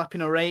like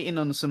slapping a rating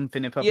on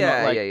something if I've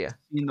not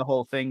seen the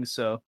whole thing.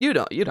 So you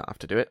don't have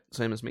to do it.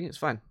 Same as me. It's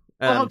fine.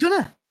 I'm not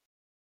gonna.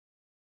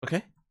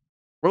 Okay.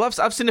 Well,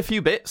 I've seen a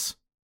few bits.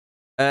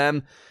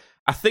 I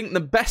think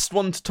the best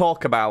one to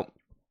talk about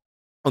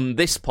on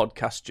this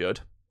podcast,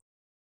 Judd,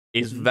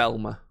 is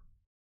Velma.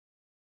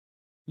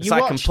 So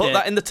I can put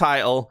that in the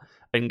title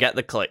and get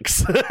the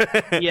clicks.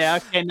 Yeah,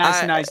 okay,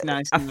 nice.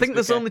 I think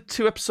there's only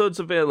 2 episodes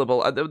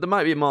available. There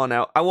might be more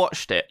now. I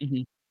watched it.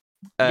 Mm-hmm.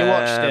 You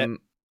watched it.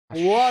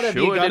 What have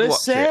you got to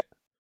say?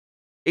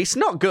 It's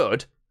not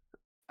good.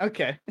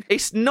 Okay.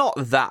 It's not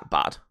that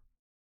bad.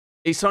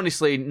 It's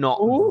honestly not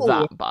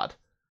that bad.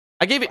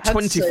 I gave it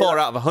 24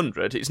 out of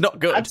 100. It's not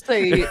good.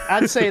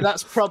 I'd say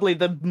that's probably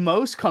the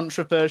most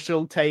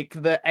controversial take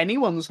that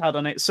anyone's had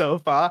on it so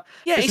far.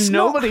 Yeah,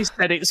 nobody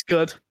said it's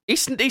good.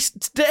 It's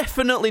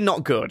definitely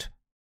not good.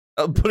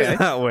 I'll put it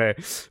that way.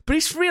 But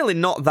it's really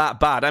not that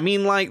bad. I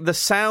mean, like, the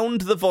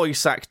sound, the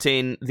voice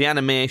acting, the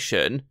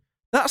animation,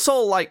 that's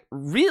all, like,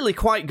 really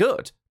quite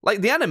good.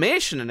 Like, the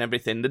animation and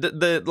everything,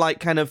 the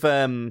like, kind of,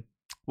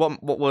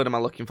 what word am I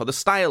looking for? The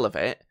style of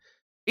it,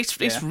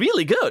 it's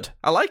really good.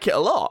 I like it a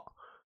lot.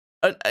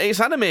 It's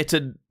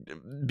animated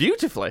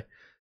beautifully.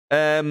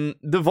 The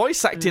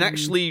voice acting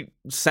actually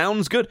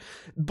sounds good.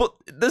 But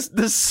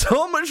there's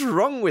so much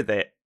wrong with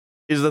it,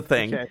 is the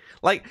thing. Okay.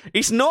 Like,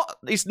 it's not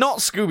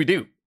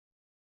Scooby-Doo.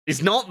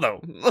 It's not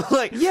though.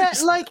 What's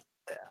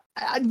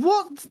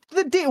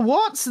the deal?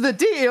 What's the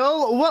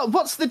deal?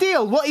 What's the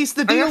deal? What is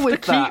the deal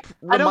with that? I have to keep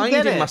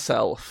reminding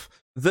myself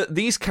that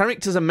these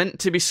characters are meant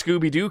to be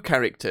Scooby-Doo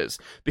characters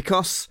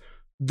because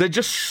they're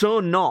just so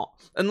not.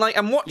 And like,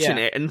 I'm watching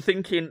it and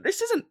thinking,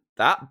 this isn't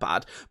that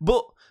bad.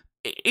 But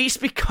it's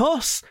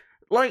because,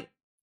 like,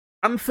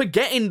 I'm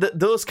forgetting that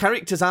those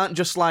characters aren't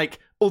just like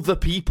other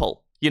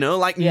people. You know,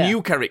 like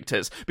new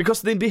characters,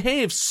 because they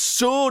behave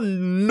so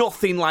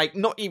nothing like,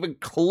 not even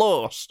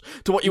close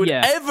to what you would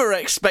ever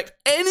expect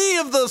any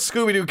of those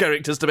Scooby-Doo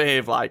characters to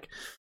behave like.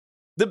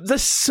 They're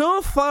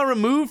so far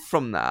removed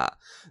from that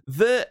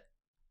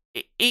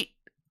it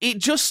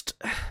just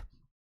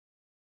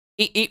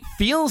it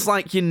feels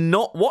like you're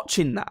not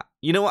watching that.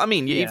 You know what I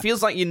mean? Yeah. It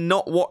feels like you're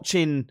not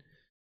watching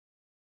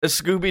a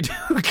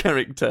Scooby-Doo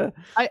character.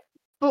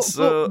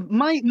 But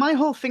my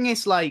whole thing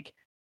is like,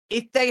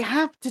 if they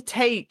have to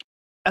take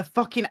a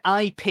fucking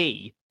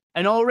IP,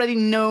 an already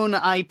known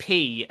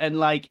IP, and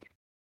like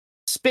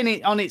spin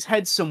it on its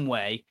head some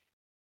way,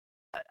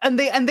 and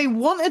they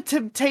wanted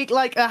to take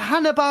like a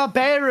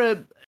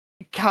Hanna-Barbera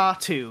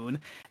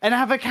cartoon and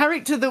have a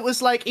character that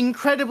was like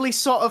incredibly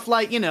sort of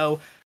like, you know,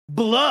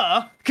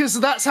 blur, because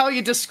that's how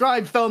you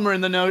describe Velma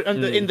in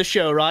the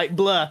show, right?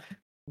 Blur.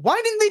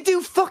 Why didn't they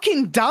do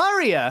fucking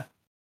Daria?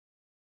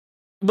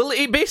 Well,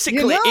 it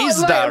basically is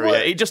like,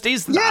 Daria. It just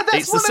is that. Yeah,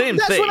 it's the same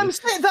thing.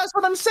 That's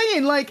what I'm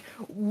saying. Like,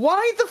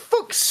 why the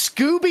fuck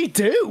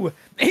Scooby-Doo?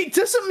 It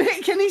doesn't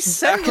make any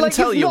sense. I can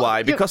tell you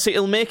why. Because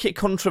it'll make it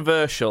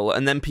controversial,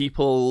 and then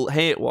people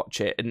hate watch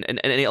it, and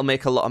it'll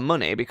make a lot of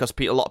money because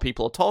a lot of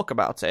people talk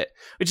about it,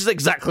 which is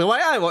exactly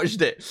why I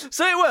watched it.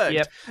 So it worked.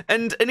 Yep.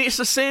 And it's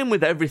the same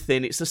with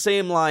everything. It's the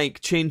same, like,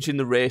 changing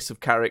the race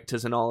of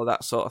characters and all of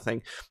that sort of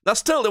thing.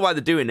 That's totally why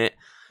they're doing it.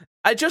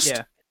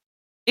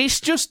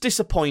 It's just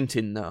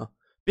disappointing, though,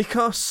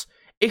 because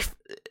if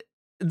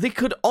they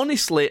could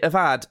honestly have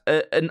had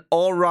an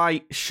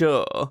alright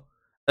show,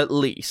 at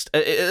least,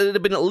 it would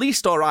have been at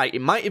least alright,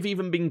 it might have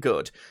even been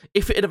good,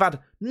 if it had have had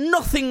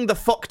nothing the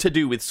fuck to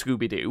do with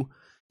Scooby-Doo,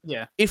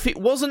 Yeah. if it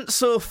wasn't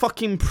so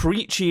fucking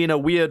preachy in a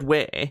weird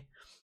way,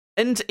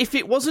 and if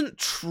it wasn't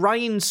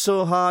trying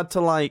so hard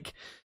to, like,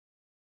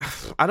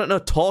 I don't know,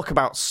 talk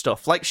about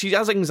stuff. Like, she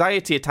has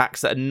anxiety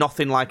attacks that are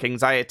nothing like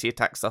anxiety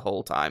attacks the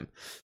whole time.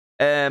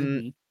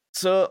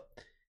 So,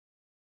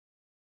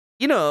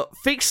 you know,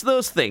 fix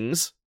those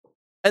things,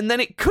 and then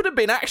it could have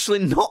been actually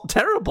not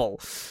terrible.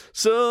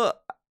 So,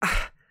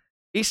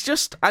 it's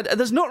just,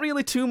 there's not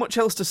really too much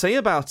else to say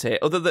about it,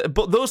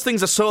 but those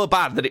things are so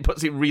bad that it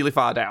puts it really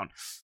far down.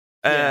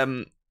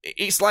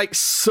 It's, like,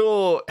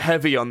 so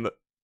heavy on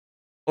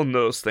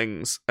those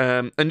things.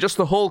 And just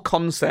the whole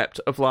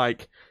concept of,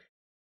 like,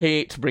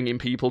 hate bringing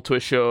people to a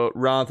show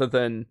rather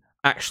than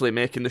actually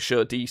making the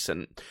show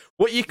decent.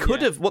 What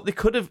would have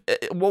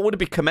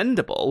been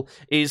commendable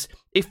is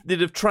if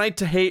they'd have tried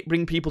to hate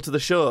bring people to the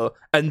show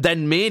and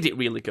then made it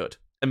really good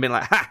and been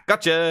like, ha,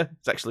 gotcha,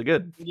 it's actually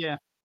good. Yeah.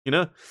 You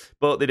know?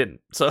 But they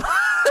didn't. So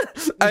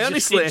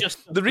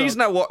the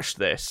reason I watched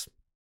this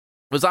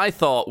was I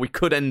thought we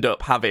could end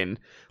up having,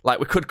 like,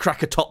 we could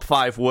crack a top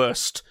 5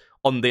 worst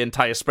on the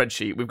entire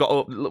spreadsheet. We've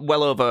got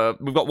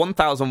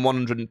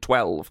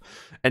 1,112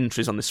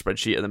 entries on this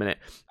spreadsheet at the minute.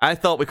 I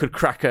thought we could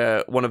crack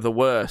one of the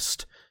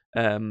worst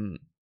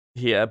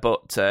here,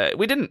 but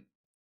we didn't.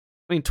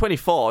 I mean,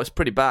 24 is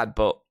pretty bad,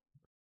 but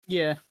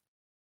yeah,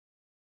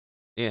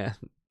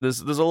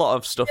 there's a lot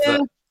of stuff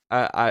that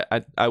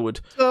I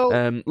would.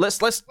 So, let's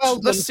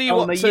see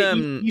what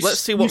Rotten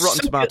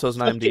Tomatoes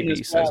and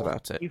IMDb says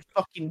about it. You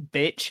fucking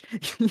bitch.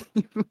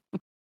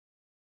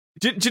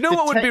 Do you know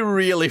what would be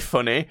really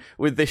funny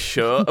with this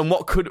show, and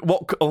what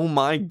oh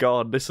my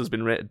god, this has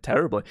been rated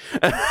terribly.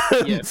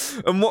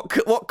 And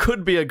what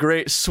could be a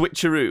great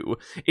switcheroo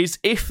is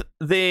if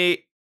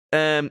they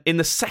in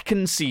the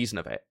second season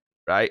of it,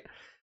 right?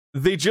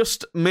 They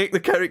just make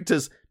the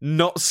characters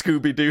not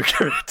Scooby-Doo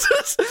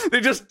characters. They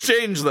just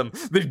change them.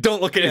 They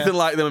don't look anything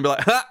like them and be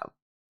like, ha!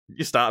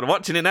 You started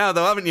watching it now,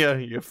 though, haven't you?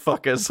 You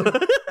fuckers.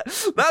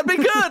 That'd be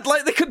good.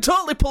 Like, they could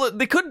totally pull it.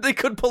 They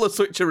could pull a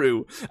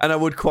switcheroo, and I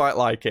would quite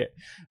like it.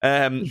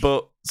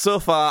 But so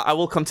far, I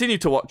will continue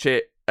to watch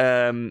it,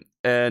 and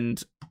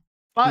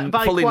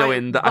fully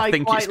knowing that I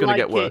think it's going to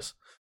get worse.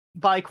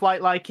 By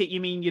quite like it,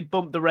 you mean you'd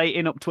bump the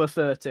rating up to a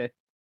 30?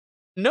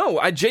 No,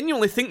 I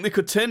genuinely think they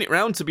could turn it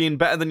around to being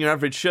better than your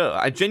average show.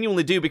 I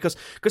genuinely do, because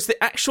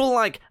the actual,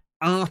 like,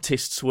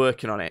 artists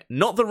working on it,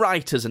 not the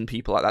writers and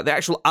people like that, the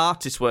actual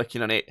artists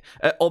working on it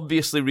are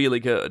obviously really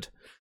good.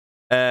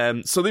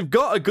 So they've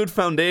got a good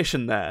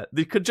foundation there.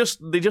 They just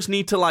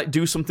need to, like,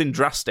 do something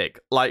drastic,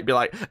 like be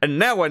like, and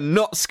now we're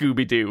not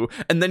Scooby-Doo,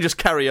 and then just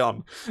carry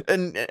on,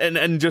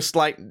 and just,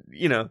 like,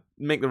 you know,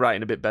 make the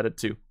writing a bit better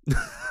too.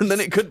 And then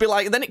it could be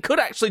like, then it could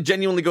actually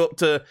genuinely go up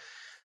to,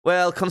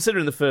 well,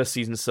 considering the first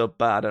season's so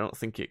bad, I don't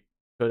think it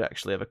could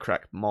actually ever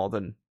crack more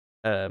than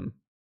a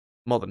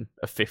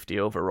 50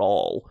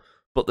 overall.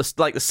 But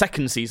the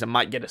second season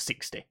might get a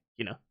 60,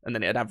 you know, and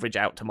then it'd average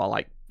out to more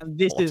like.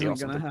 This isn't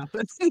going to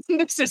happen.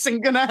 This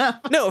isn't going to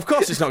happen. No, of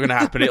course it's not going to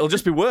happen. It'll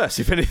just be worse,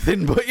 if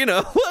anything. But, you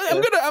know,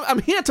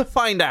 I'm here to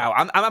find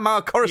out. I'm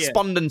our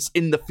correspondence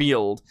in the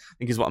field, I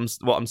think is what I'm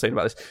saying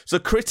about this. So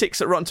critics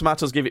at Rotten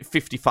Tomatoes give it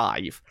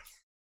 55,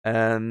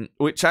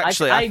 which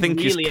actually I think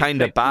really is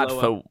kind of bad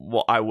for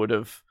what I would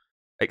have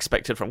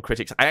expected from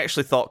critics. I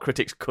actually thought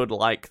critics could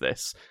like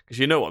this, because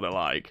you know what they're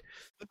like.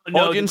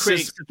 No, audiences, the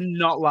critics have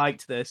not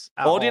liked this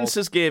at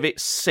audiences all. Gave it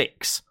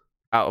 6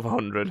 out of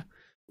 100.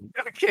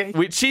 Okay.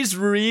 Which is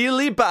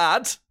really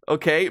bad,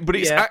 okay? But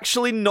it's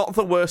actually not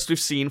the worst we've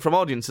seen from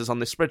audiences on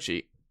this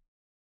spreadsheet.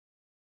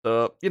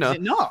 So, you know. Is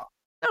it not?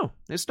 No,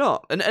 it's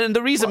not. And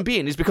the reason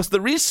being is because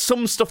there is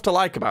some stuff to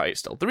like about it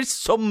still. There is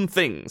some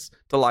things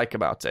to like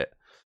about it.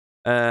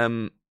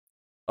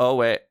 Oh,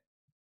 wait.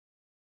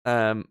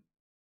 Oh,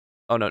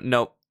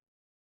 no.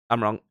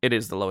 I'm wrong. It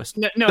is the lowest.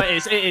 No,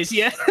 it is,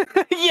 yeah.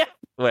 Yeah.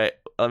 Wait,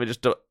 let me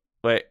just do it.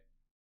 Wait.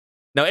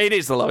 No, it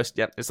is the lowest.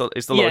 Yeah, it's the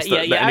lowest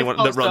that anyone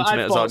that Rotten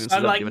Tomatoes audiences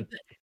have given.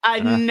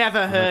 I've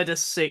never heard a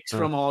 6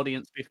 from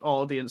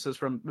audiences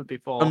from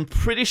before. I'm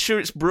pretty sure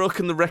it's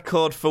broken the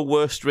record for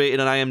worst rating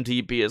on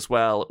IMDb as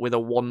well, with a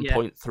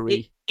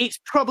 1.3. It's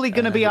probably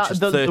going to be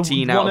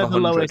 13 out of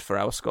 100 lowest for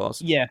our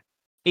scores. Yeah.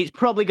 It's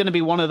probably going to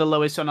be one of the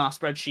lowest on our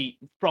spreadsheet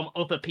from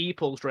other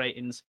people's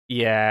ratings.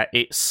 Yeah,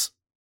 it's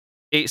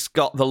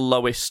got the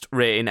lowest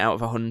rating out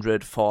of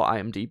 100 for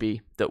IMDb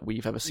that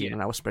we've ever seen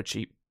on our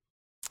spreadsheet.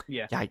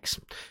 Yeah. Yikes.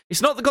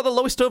 It's not got the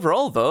lowest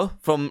overall, though,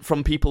 from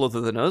people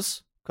other than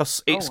us,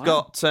 because it's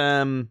got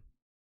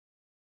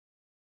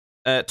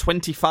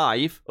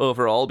 25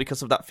 overall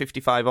because of that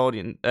 55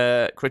 audience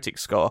critic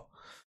score.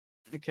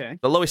 Okay.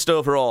 The lowest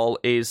overall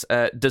is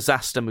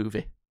Disaster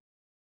Movie,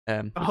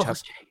 which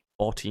has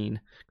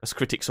 14, because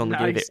critics only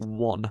gave it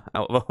 1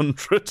 out of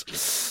 100.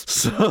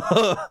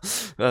 So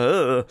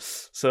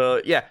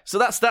yeah. So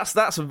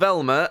that's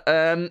Velma.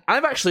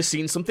 I've actually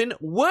seen something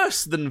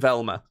worse than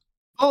Velma.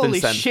 Holy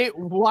shit!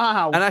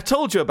 Wow. And I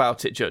told you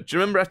about it, Judge. Do you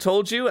remember I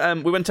told you?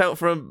 We went out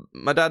for our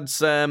dad's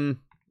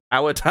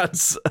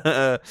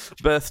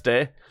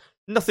birthday,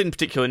 nothing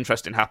particularly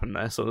interesting happened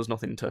there, so there's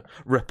nothing to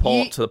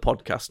report to the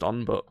podcast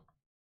on. But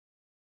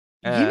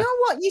you know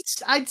what?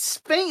 I'd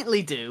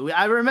faintly do.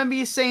 I remember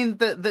you saying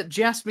that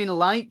Jasmine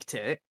liked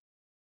it.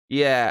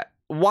 Yeah,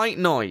 White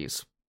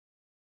Noise.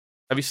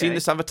 Have you seen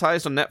this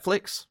advertised on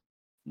Netflix?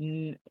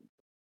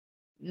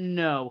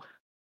 No.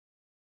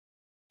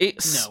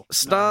 It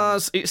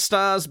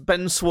stars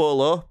Ben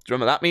Swallow. Do you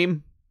remember that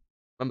meme?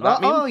 Remember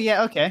that meme? Oh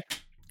yeah, okay.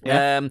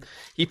 Yeah.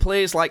 He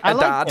plays like a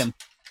dad,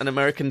 an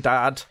American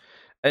dad,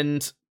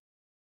 and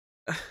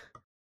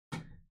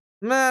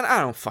man, I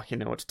don't fucking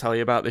know what to tell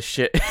you about this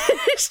shit.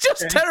 It's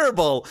just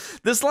terrible.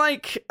 There's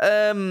like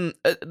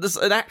there's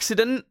an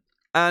accident,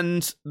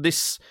 and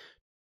this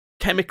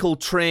chemical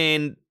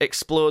train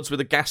explodes with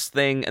a gas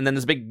thing, and then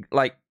there's a big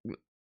like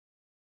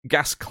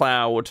gas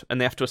cloud,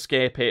 and they have to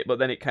escape it, but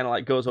then it kind of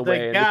like goes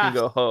away and they can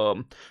go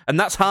home, and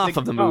that's half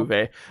of the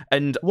movie.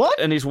 And what?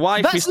 And his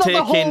wife is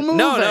taking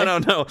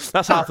no,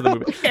 that's half of the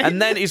movie. Okay. And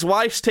then his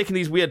wife's taking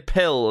these weird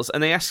pills,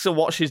 and they ask her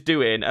what she's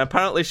doing, and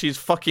apparently she's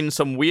fucking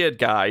some weird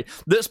guy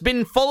that's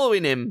been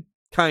following him,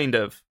 kind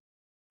of,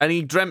 and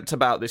he dreamt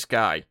about this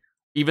guy,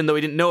 even though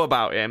he didn't know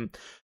about him.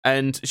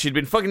 And she'd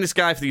been fucking this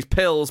guy for these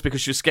pills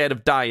because she was scared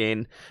of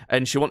dying,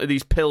 and she wanted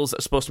these pills that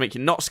are supposed to make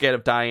you not scared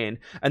of dying.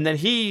 And then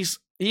he's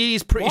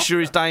pretty sure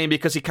he's dying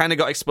because he kind of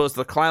got exposed to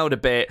the cloud a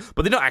bit,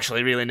 but they don't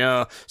actually really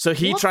know. So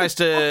he tries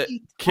to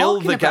kill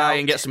the guy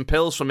and get some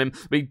pills from him,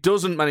 but he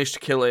doesn't manage to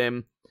kill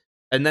him.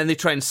 And then they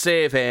try and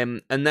save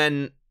him, and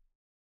then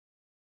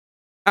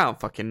I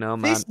don't fucking know,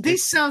 man.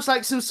 This sounds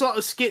like some sort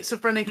of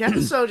schizophrenic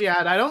episode you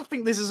had. I don't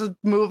think this is a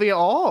movie at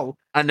all.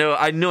 I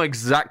know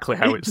exactly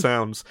how it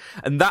sounds,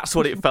 and that's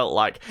what it felt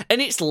like. And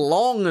it's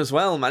long as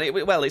well, man.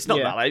 It's not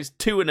that long. It's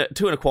two and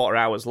a quarter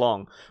hours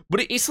long,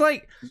 but it's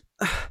like,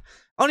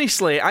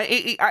 honestly,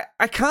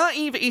 I can't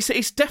even.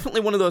 It's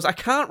definitely one of those. I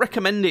can't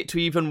recommend it to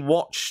even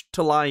watch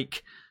to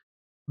watch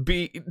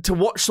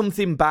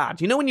something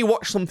bad. You know when you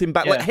watch something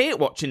bad, like hate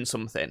watching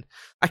something?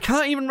 I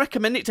can't even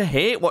recommend it to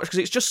hate watch because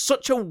it's just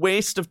such a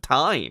waste of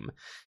time.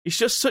 It's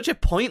just such a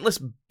pointless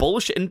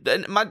bullshit.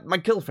 And my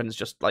girlfriend's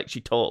just like, she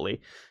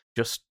totally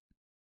just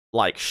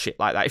likes shit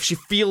like that. If she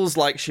feels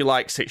like she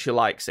likes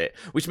it,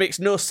 which makes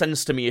no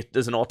sense to me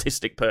as an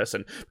autistic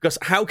person, because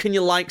how can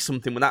you like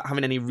something without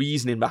having any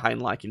reasoning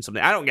behind liking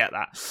something? I don't get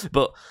that.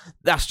 But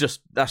that's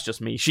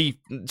just me. She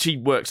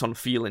works on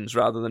feelings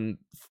rather than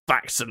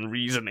facts and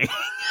reasoning.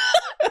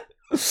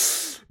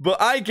 But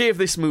I gave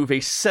this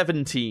movie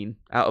 17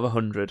 out of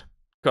 100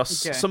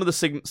 because some of the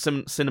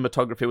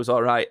cinematography was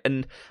all right,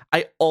 and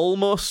I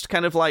almost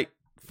kind of like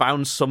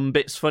found some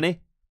bits funny.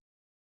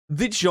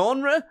 The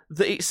genre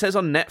that it says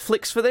on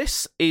Netflix for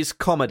this is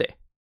comedy.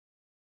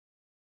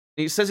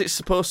 It says it's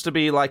supposed to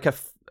be like a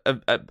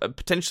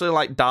potentially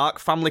like dark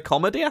family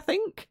comedy, I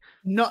think.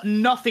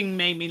 Nothing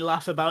made me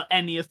laugh about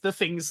any of the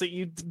things that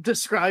you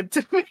described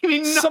to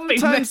me.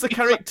 Sometimes the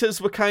characters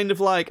were kind of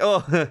like,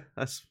 oh,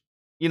 that's,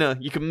 you know,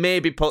 you can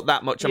maybe put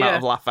that much amount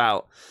of laugh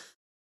out.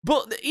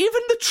 But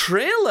even the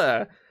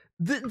trailer,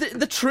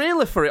 the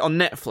trailer for it on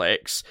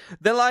Netflix,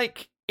 they're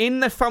like in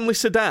their family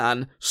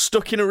sedan,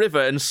 stuck in a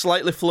river and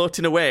slightly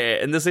floating away,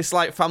 and there's this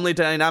like family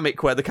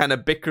dynamic where they're kind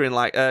of bickering,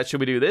 like,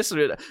 should we do this?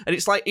 And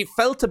it's like, it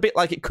felt a bit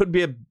like it could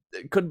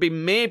be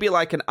maybe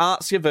like an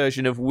artsier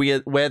version of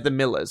We're the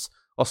Millers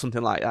or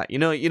something like that. You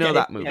know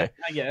that movie.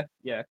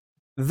 Yeah.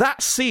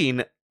 That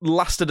scene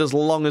lasted as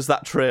long as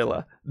that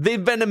trailer. They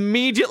then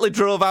immediately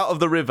drove out of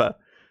the river.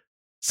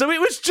 So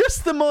it was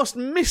just the most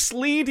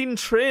misleading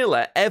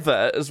trailer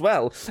ever as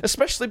well,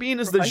 especially being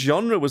as the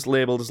genre was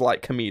labelled as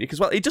like comedic as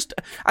well.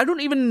 I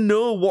don't even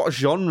know what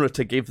genre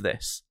to give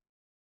this.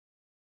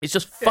 It's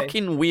just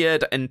fucking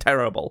weird and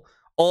terrible.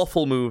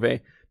 Awful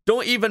movie.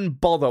 Don't even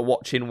bother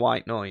watching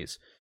White Noise.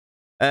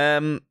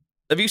 Have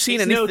you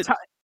seen anything?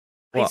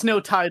 It's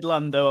no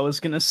Tideland, though, I was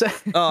going to say.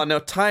 Oh,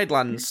 no,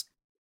 Tideland's...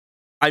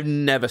 I've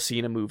never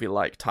seen a movie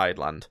like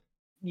Tideland.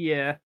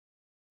 Yeah.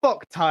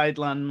 Fuck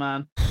Tideland,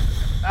 man.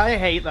 I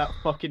hate that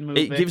fucking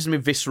movie. It gives me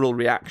visceral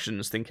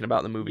reactions thinking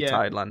about the movie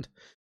Tideland.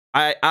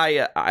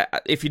 I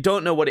if you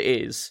don't know what it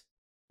is,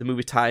 the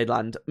movie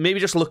Tideland, maybe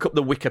just look up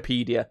the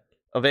Wikipedia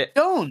of it.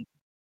 Don't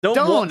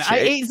watch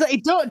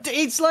it.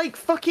 It's like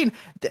fucking.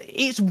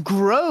 It's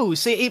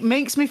gross. It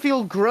makes me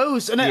feel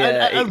gross. And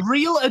a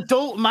real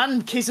adult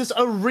man kisses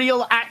a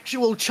real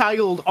actual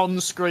child on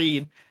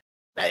screen.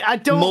 I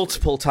don't.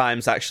 Multiple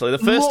times, actually. The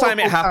first time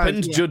it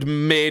happened, Judd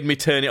made me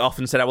turn it off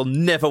and said, I will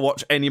never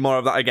watch any more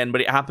of that again,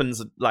 but it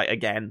happens, like,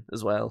 again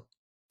as well.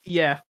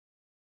 Yeah.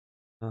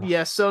 Oh.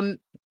 Yeah, son.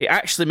 It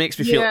actually makes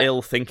me feel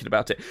ill thinking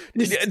about it.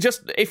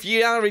 Just, if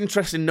you are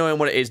interested in knowing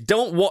what it is,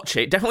 don't watch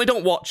it. Definitely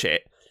don't watch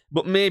it,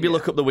 but maybe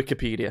look up the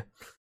Wikipedia.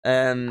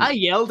 I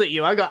yelled at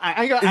you. I got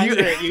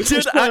angry at you.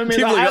 Stood how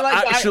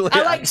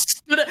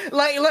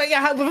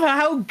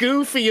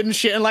goofy and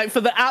shit, and like for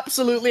the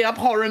absolutely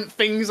abhorrent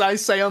things I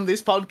say on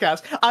this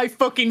podcast, I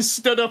fucking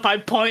stood up. I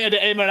pointed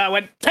at him and I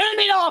went, "Turn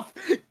it off!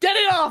 Get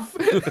it off!"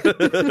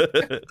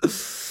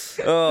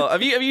 Oh,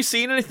 have you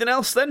seen anything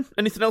else then?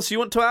 Anything else you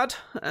want to add?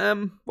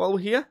 While we're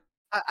here,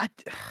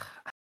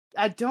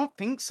 I don't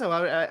think so.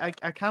 I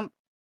can't.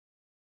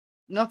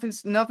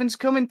 Nothing's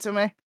coming to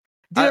me.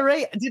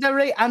 Did I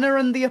rate Anna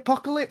and the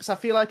Apocalypse? I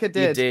feel like I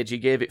did. You did. You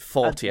gave it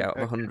 40 out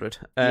of 100.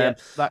 Yeah,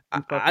 that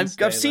can fucking I've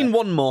stay seen there.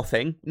 one more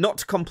thing, not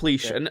to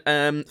completion.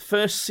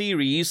 First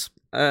series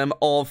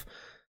of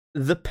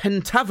The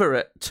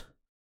Pentaverate.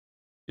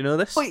 You know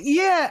this? But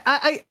yeah,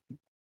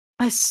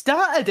 I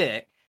started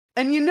it,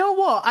 and you know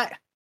what?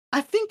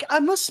 I think I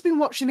must have been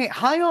watching it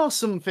high or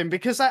something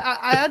because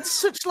I had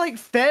such like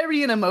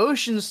varying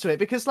emotions to it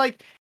because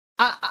like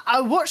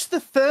I watched the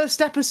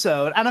first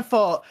episode and I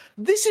thought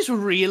this is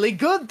really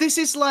good. This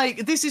is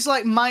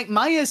like Mike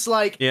Myers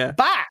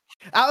back.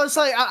 I was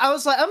like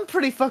I'm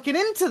pretty fucking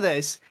into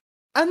this,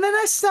 and then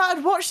I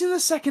started watching the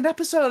second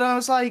episode and I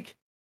was like,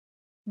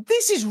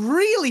 this is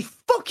really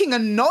fucking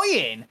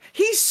annoying.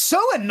 He's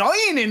so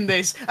annoying in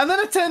this. And then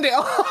I turned it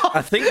off.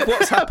 I think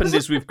what's happened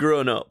is we've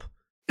grown up,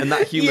 and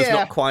that humour's Yeah.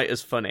 not quite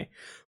as funny.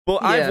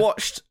 But Yeah. I've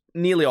watched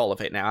nearly all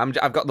of it now.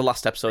 I've got the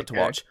last episode to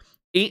watch.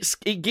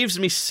 It gives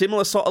me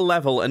similar sort of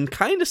level and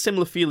kind of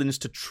similar feelings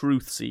to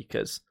Truth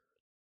Seekers.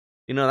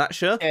 You know that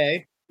show?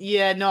 Okay.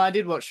 Yeah, no, I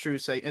did watch True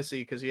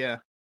Seekers, yeah.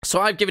 So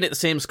I've given it the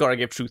same score I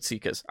gave Truth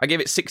Seekers. I gave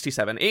it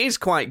 67. It is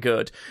quite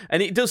good,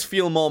 and it does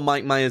feel more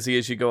Mike Myers-y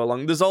as you go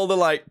along. There's all the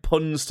like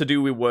puns to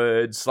do with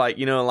words, like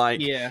you know, like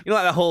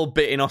the whole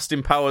bit in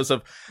Austin Powers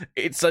of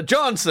it's a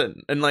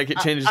Johnson, and like it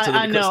changes to the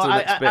I know.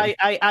 next bit.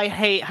 I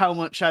hate how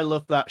much I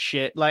love that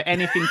shit. Like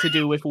anything to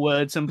do with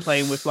words and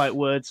playing with like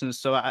words and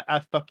so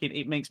I fucking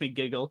it makes me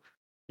giggle.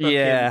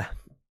 Yeah.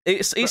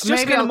 It's just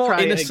maybe kind I'll of more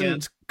try it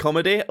innocent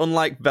comedy,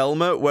 unlike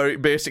Velma, where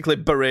it basically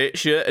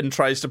berates you and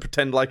tries to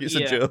pretend like it's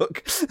a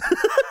joke.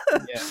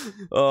 Yeah.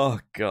 Oh,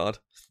 God.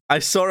 I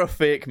saw a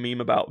fake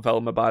meme about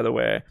Velma, by the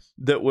way,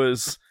 that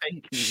was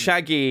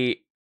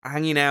Shaggy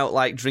hanging out,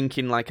 like,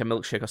 drinking, like, a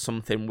milkshake or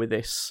something with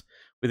this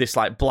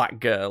like, black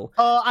girl.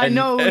 Oh, I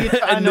know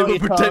and they were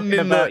pretending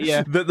about,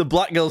 that the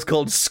black girl's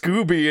called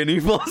Scooby, and he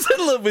falls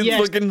in love with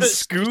fucking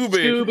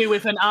Scooby. Scooby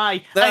with an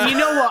eye. And you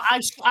know what?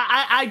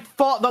 I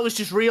thought that was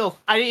just real.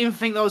 I didn't even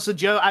think that was a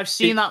joke. I've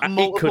seen that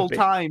multiple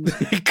times.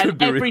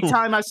 And every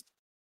time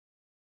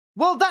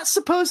well, that's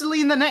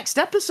supposedly in the next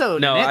episode.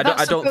 No, isn't it?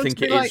 I don't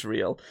think it is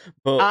real.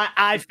 But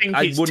I think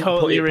I it's wouldn't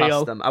totally put it real.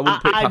 past them. I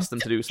wouldn't put it past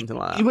them to do something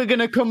like that. We're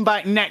gonna come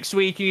back next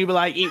week and you'll be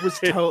like, it was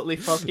totally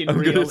fucking I'm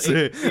real. gonna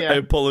say, I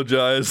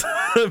apologise.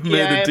 I've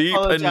made a deep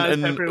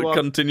and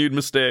continued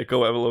mistake, or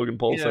whatever Logan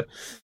Paul said.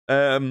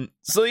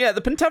 So yeah,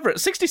 the Pentaverate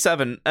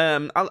 67.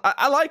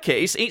 I like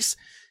it.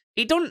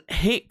 It don't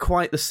hit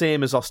quite the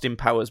same as Austin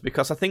Powers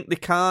because I think they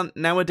can't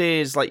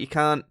nowadays. Like you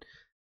can't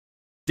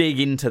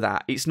dig into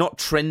that. It's not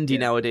trendy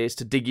nowadays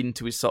to dig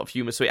into his sort of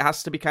humor, so it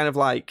has to be kind of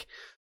like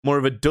more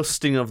of a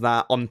dusting of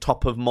that on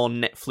top of more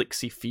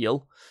Netflixy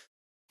feel,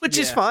 which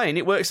is fine.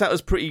 It works out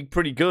as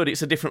pretty good.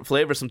 It's a different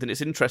flavor, something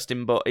that's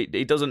interesting, but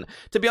it doesn't.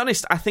 To be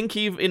honest, I think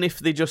even if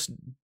they just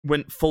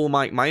went full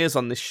Mike Myers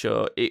on this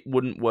show, it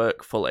wouldn't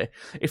work fully.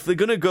 If they're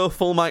gonna go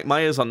full Mike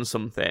Myers on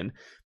something,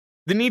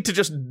 they need to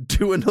just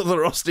do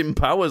another Austin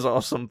Powers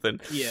or something.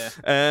 Yeah.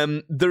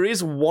 There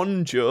is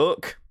one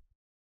joke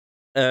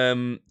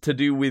to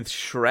do with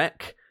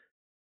Shrek,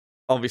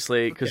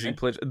 obviously, because he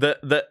played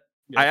that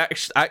I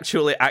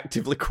actually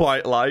actively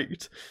quite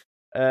liked.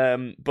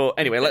 But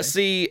anyway, let's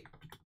see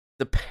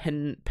the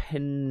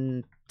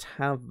Pentaverate.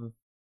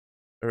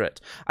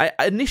 I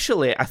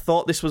initially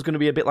thought this was going to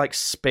be a bit like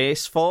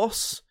Space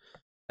Force.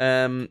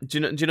 Do you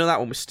know that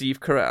one with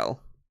Steve Carell?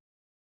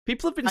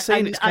 People have been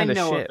saying it's kind of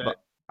shit, but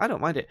I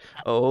don't mind it.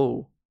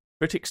 Oh,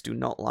 critics do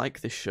not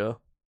like this show.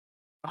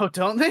 Oh,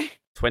 don't they?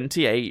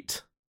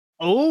 28.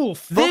 Oh,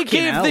 they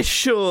gave this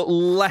show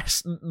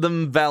less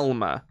than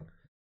Velma.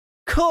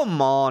 Come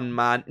on,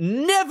 man.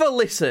 Never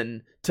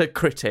listen to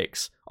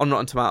critics on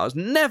Rotten Tomatoes.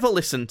 Never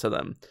listen to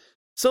them.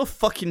 So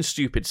fucking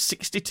stupid.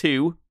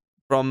 62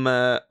 from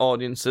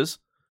audiences.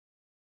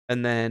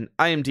 And then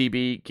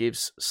IMDb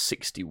gives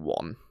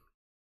 61.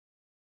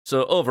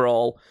 So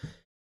overall,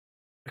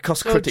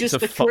 because critics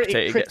have fucked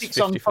it, it gets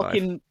 55. On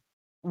fucking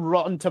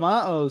Rotten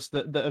Tomatoes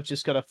that have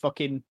just got a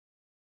fucking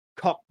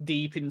cock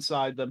deep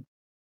inside them.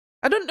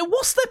 I don't know.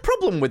 What's their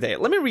problem with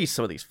it? Let me read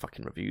some of these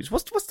fucking reviews.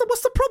 What's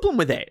the problem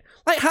with it?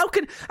 Like, how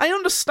can I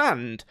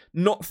understand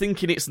not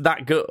thinking it's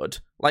that good,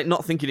 like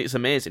not thinking it's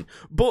amazing,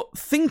 but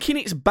thinking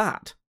it's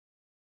bad?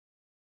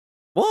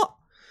 What?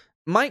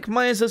 Mike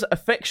Myers'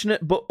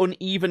 affectionate but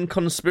uneven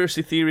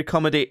conspiracy theory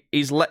comedy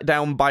is let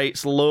down by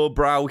its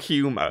lowbrow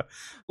humor.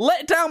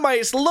 Let down by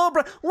its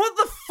lowbrow. What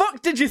the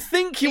fuck did you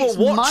think you were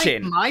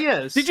watching? Mike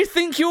Myers. Did you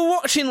think you were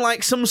watching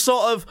like some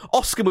sort of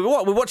Oscar movie?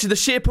 What? We're watching The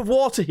Shape of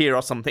Water here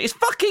or something? It's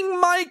fucking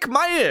Mike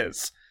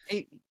Myers.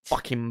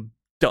 Fucking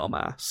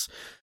dumbass.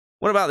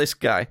 What about this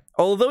guy?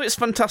 Although it's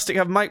fantastic to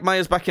have Mike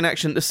Myers back in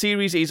action, the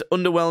series is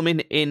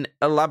underwhelming in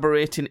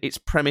elaborating its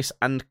premise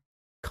and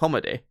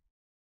comedy.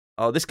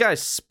 Oh, this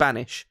guy's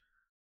Spanish,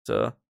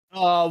 so...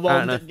 Oh,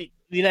 well,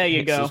 there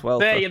you go. Well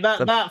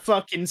that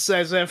fucking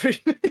says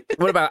everything.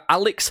 What about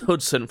Alex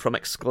Hudson from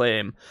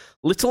Exclaim?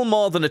 Little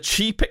more than a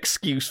cheap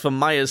excuse for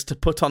Myers to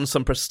put on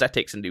some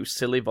prosthetics and do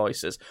silly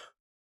voices.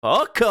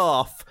 fuck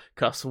off,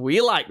 because we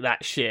like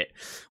that shit.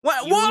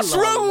 What's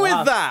lot wrong with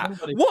laugh. that?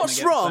 Somebody's What's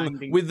gonna get wrong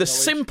banged in with the college.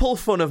 simple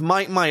fun of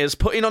Mike Myers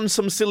putting on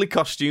some silly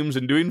costumes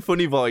and doing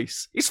funny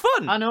voice? It's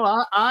fun. I know,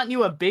 aren't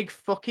you a big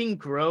fucking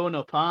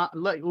grown-up?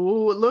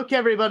 Look,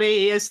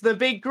 everybody, it's the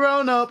big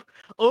grown-up.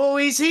 Oh,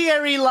 he's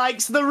here, he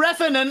likes The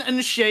Revenant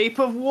and Shape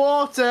of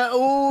Water.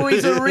 Oh,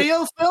 he's a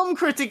real film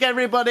critic,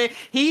 everybody.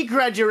 He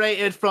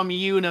graduated from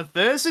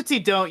university,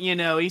 don't you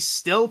know? He's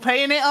still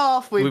paying it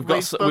off with We've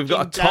got a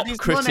top daddy's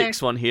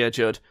critics one here,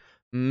 Judd.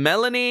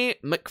 Melanie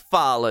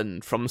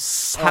McFarland from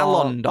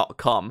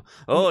Salon.com.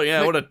 Oh,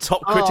 yeah, what a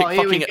top critic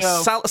here we fucking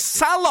go.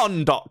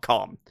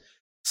 Salon.com.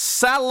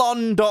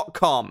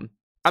 Salon.com.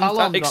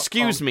 Salon.com.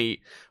 Excuse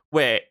me.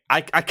 Wait,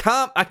 I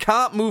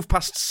can't move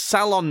past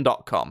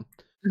Salon.com.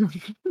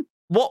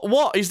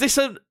 What? Is this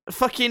a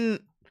fucking...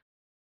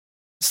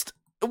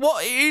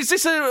 What? Is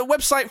this a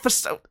website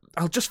for...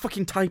 I'll just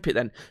fucking type it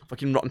then.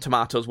 Fucking Rotten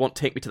Tomatoes won't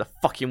take me to the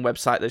fucking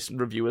website this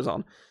review is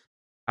on.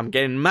 I'm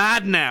getting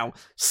mad now.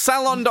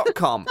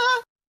 Salon.com.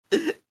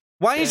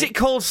 Why is it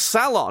called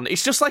Salon?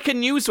 It's just like a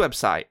news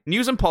website.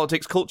 News and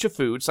politics, culture,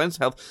 food, science,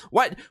 health.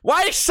 Why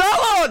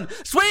Salon?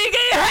 It's where you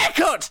get your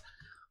haircut.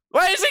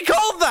 Why is it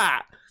called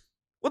that?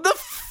 What the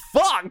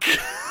fuck?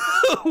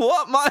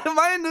 What? I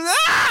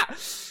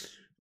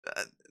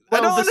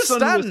don't the sun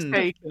was understand.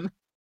 taken.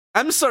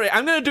 I'm sorry,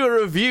 I'm going to do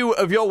a review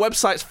of your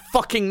website's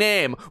fucking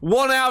name.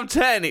 1 out of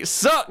 10. It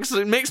sucks.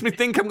 It makes me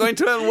think I'm going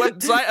to a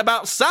website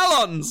about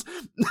salons.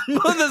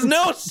 But there's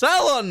no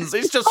salons.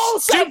 It's just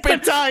stupid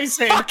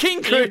advertising.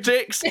 fucking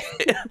critics.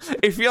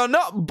 If you're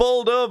not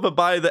bowled over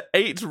by the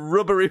 8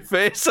 rubbery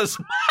faces,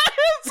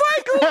 it's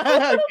like,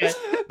 Okay.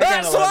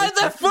 that's why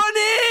they're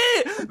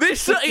funny.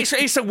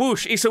 It's a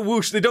whoosh. It's a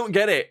whoosh. They don't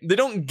get it. They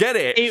don't get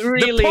it. It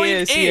really the point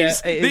is, is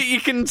yeah, it that is. you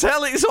can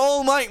tell it's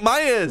all Mike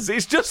Myers.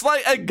 It's just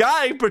like a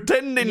guy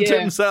pretending to Yeah.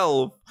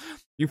 himself.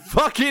 You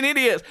fucking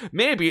idiots.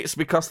 Maybe it's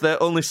because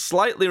they're only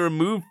slightly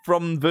removed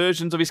from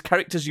versions of his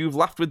characters you've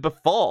laughed with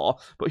before,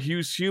 but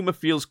whose humour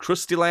feels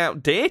crustily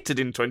outdated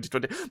in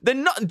 2020. They're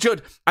not,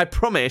 Judd, I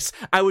promise,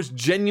 I was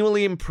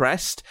genuinely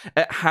impressed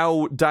at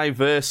how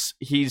diverse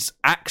his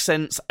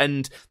accents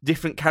and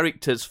different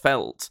characters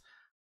felt.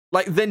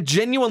 Like, they're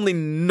genuinely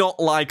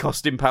not like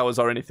Austin Powers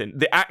or anything.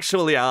 They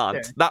actually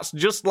aren't. Yeah. That's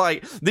just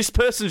like, this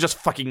person's just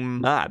fucking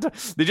mad.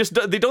 They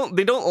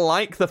don't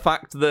like the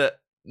fact that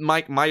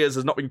Mike Myers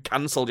has not been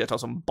cancelled yet or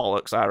some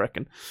bollocks, I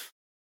reckon.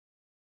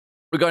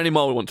 We got any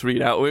more we want to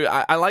read out?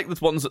 I like the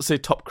ones that say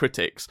top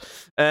critics.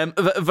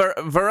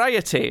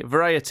 Variety.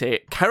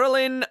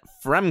 Carolyn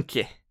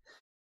Framke.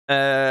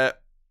 That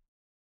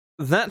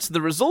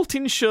the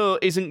resulting show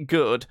isn't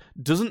good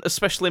doesn't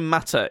especially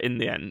matter in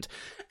the end.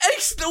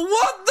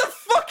 What the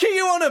fuck are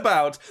you on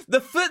about?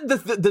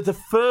 The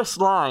first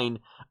line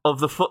of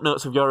the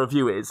footnotes of your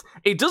review is,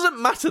 it doesn't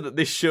matter that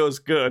this show's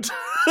good.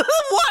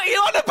 What are you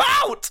on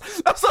about?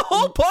 That's the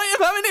whole point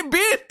of having it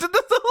be. That's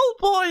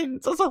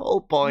the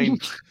whole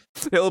point.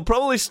 It'll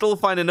probably still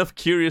find enough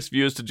curious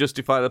viewers to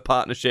justify the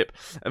partnership,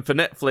 and for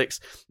Netflix,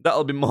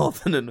 that'll be more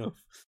than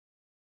enough.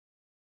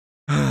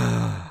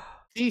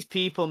 These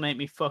people make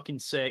me fucking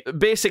sick.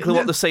 Basically,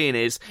 what they're saying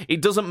is, it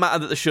doesn't matter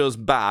that the show's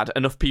bad,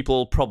 enough people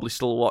will probably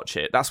still watch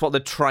it. That's what they're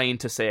trying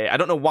to say. I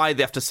don't know why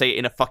they have to say it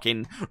in a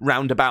fucking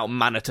roundabout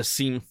manner to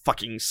seem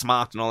fucking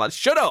smart and all that.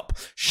 Shut up,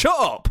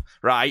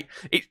 right?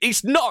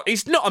 It's not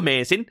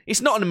amazing.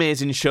 It's not an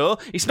amazing show.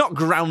 It's not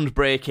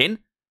groundbreaking.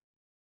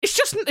 It's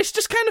just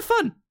kind of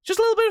fun. Just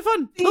a little bit of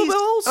fun. A little bit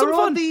of wholesome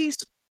fun.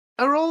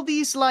 Are all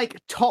these like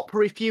top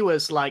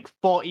reviewers like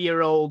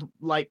 40-year-old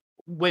like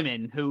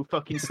women who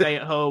fucking stay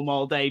at home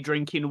all day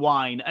drinking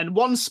wine, and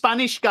one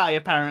Spanish guy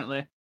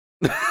apparently?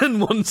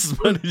 And one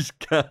Spanish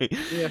guy.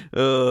 Yeah.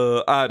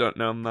 I don't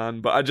know,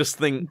 man, but I just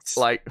think,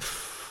 like,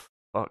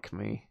 fuck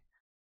me.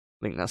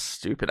 I think that's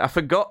stupid. I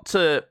forgot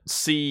to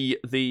see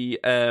the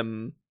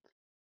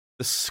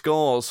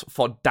scores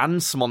for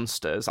Dance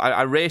Monsters.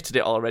 I rated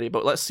it already,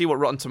 but let's see what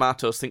Rotten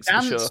Tomatoes thinks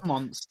of the show.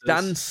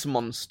 Dance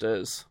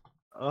Monsters.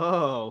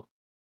 Oh.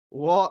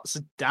 What's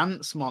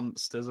Dance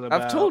Monsters about?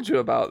 I've told you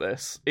about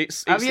this.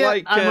 It's Have you?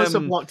 like I must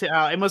have blocked it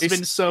out. It must have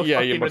been so yeah,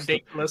 you fucking must have.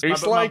 ridiculous.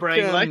 It's My like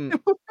brain,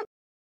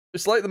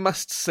 it's like The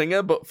Masked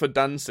Singer, but for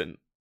dancing.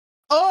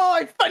 Oh,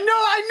 I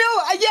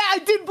know. Yeah, I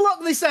did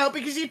block this out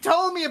because you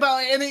told me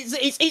about it, and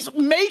it's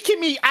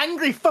making me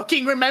angry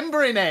fucking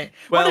remembering it.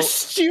 What Well- a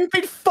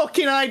stupid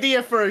fucking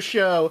idea for a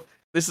show.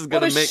 This is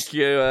going to make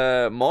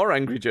you more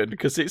angry, Judd,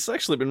 because it's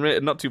actually been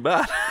rated not too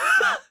bad.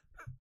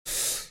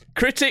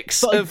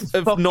 Critics have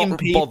not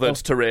people. bothered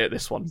to rate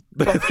this one.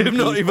 They've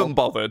not even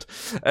bothered.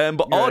 But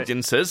Right.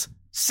 audiences,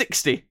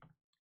 60.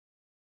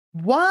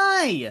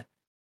 Why?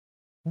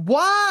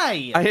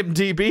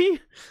 IMDb,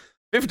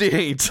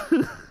 58.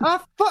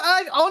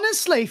 I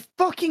honestly,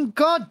 fucking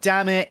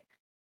goddamn it.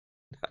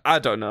 I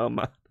don't know,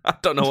 man. I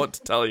don't know what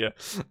to tell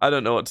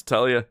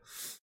you.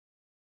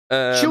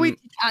 Should we?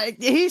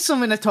 Here's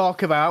something to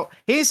talk about.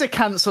 Here's a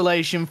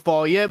cancellation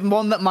for you,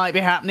 one that might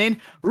be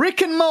happening.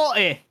 Rick and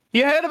Morty.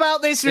 You heard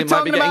about this? We're It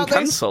might be talking getting about this.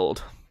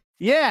 cancelled.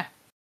 Yeah.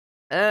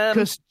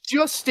 Because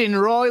Justin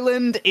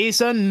Roiland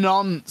is a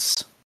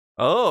nonce.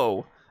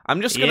 Oh,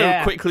 I'm just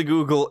gonna quickly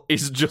Google,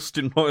 is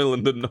Justin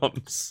Roiland a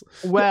nonce?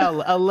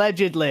 Well,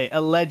 allegedly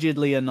a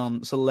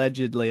nonce.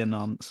 Allegedly a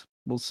nonce.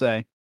 We'll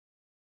say.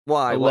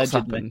 Why? Allegedly. What's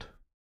happened?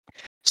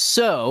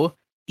 So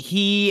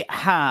he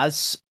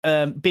has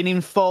been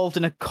involved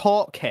in a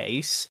court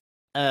case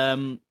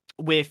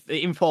with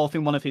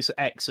involving one of his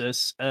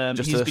exes.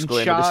 Just he's a been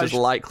disclaimer, charged... this is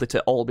likely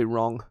to all be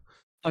wrong.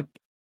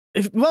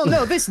 Well,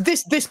 no, this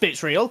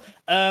bit's real.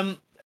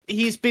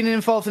 He's been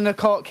involved in a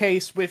court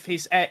case with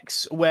his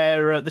ex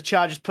where the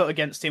charges put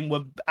against him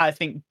were, I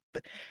think,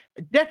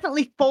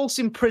 definitely false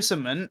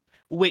imprisonment,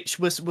 which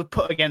were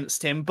put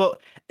against him.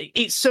 But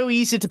it's so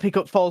easy to pick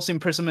up false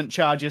imprisonment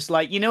charges.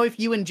 Like, you know, if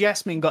you and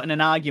Jasmine got in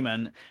an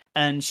argument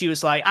and she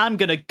was like, I'm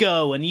going to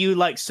go, and you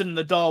like stood in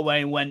the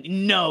doorway and went,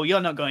 no, you're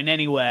not going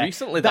anywhere.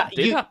 Recently that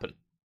did happen.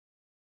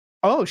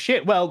 Oh,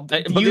 shit. Well,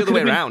 but the other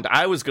way around,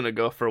 I was going to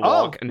go for a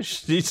walk, and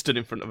she stood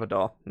in front of a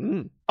door.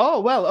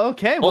 Oh, well,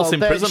 okay. False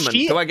imprisonment.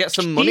 Do I get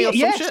some money or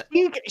some shit?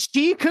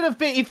 She could have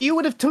been, if you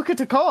would have took her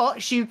to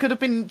court, she could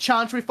have been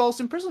charged with false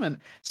imprisonment.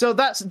 So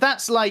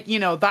that's like, you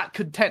know, that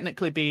could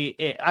technically be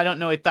it. I don't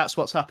know if that's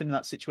what's happened in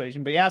that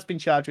situation, but he has been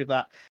charged with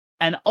that.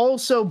 And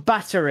also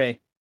battery,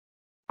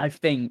 I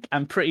think.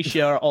 I'm pretty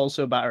sure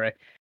also battery.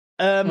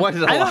 Why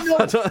did I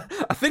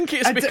laugh? I think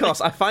it's because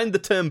I find the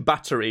term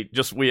battery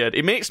just weird.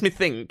 It makes me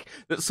think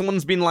that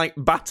someone's been, like,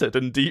 battered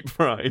and deep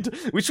fried,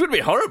 which would be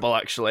horrible,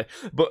 actually.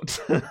 But,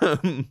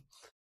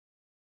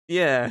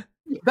 yeah.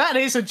 That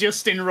is a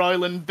Justin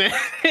Roiland bit.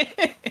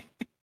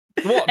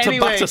 What, to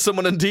batter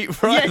someone and deep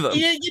fry them?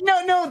 Yeah,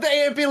 no,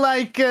 it'd be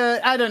like,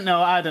 I don't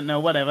know,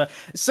 whatever.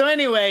 So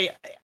anyway,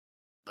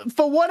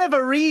 for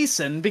whatever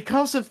reason,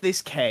 because of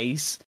this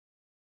case,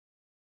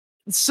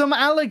 some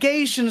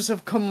allegations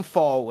have come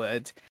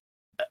forward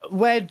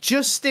where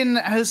Justin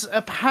has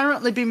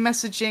apparently been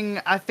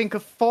messaging, I think, a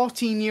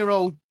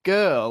 14-year-old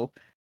girl,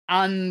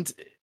 and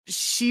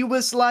she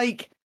was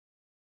like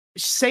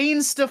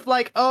saying stuff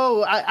like,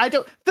 "Oh, I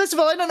don't." First of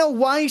all, I don't know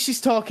why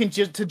she's talking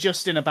to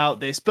Justin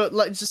about this, but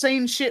like just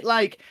saying shit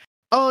like,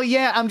 "Oh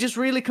yeah, I'm just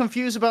really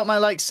confused about my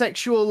like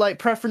sexual like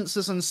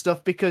preferences and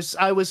stuff because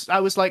I was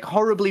like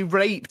horribly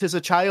raped as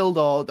a child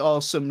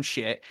or some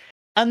shit."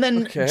 And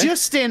then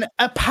Justin,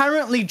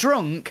 apparently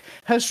drunk,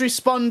 has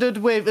responded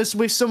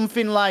with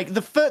something like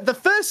the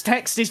first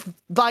text is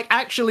like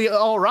actually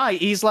all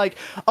right. He's like,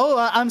 "Oh,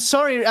 I'm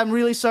sorry. I'm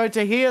really sorry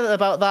to hear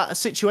about that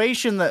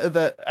situation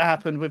that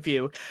happened with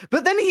you."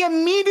 But then he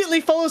immediately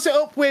follows it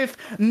up with,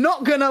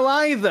 "Not gonna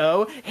lie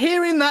though,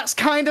 hearing that's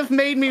kind of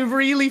made me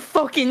really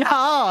fucking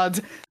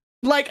hard."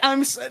 Like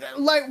I'm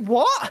like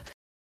what?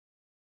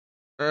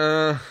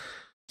 I'm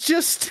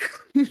Just.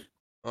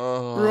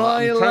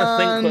 trying to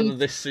think whether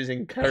this is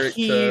in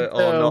character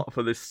or not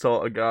for this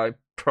sort of guy.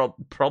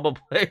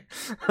 Probably.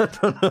 I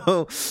don't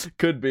know.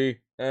 Could be.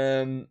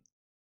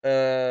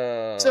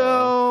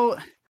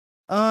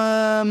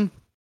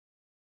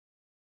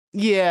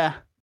 Yeah.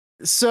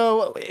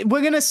 So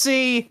we're gonna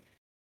see.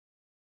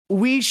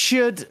 We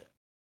should.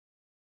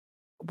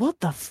 What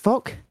the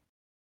fuck?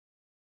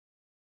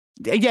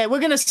 Yeah, we're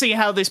gonna see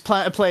how this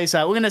plays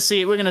out. We're gonna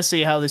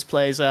see how this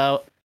plays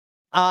out.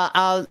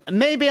 I'll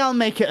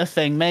make it a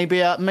thing.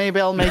 Maybe I'll make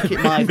it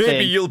my thing.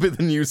 Maybe you'll be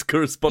the news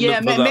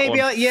correspondent for that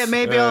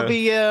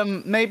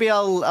one. Maybe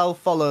I'll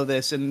follow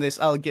this and this.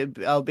 I'll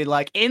be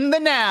like in the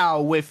now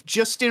with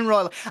Justin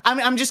Roiland.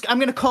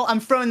 I'm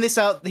throwing this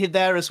out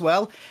there as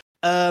well.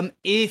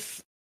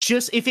 If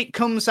it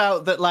comes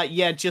out that like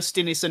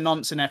Justin is a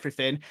nonce and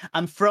everything,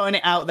 I'm throwing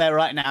it out there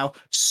right now.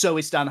 So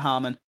is Dan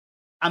Harmon.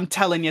 I'm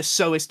telling you,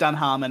 so is Dan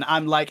Harmon.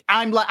 I'm like,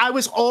 I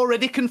was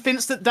already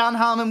convinced that Dan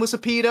Harmon was a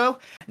pedo.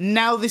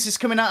 Now this is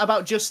coming out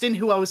about Justin,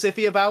 who I was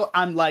iffy about.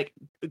 I'm like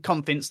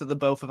convinced that the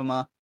both of them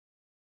are.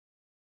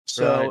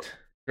 So right.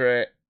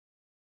 Great.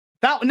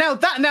 That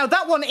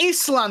one is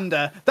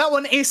slander. That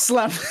one is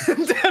slander.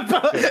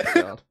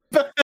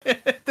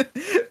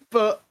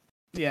 but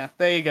yeah,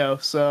 there you go.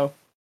 So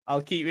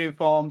I'll keep you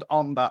informed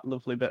on that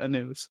lovely bit of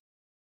news.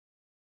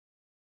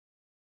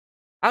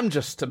 I'm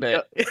just a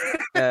bit.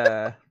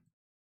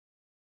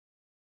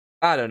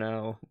 I don't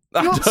know.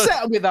 You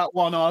upset with that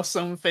one or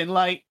something?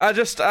 Like I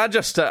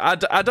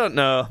don't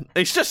know.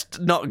 It's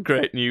just not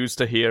great news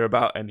to hear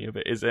about any of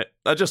it, is it?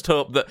 I just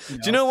hope that. No.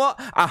 Do you know what?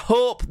 I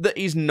hope that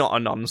he's not a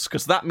nonce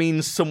because that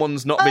means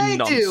someone's not been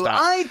nonced at.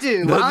 I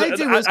do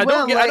as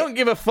well. I don't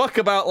give a fuck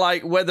about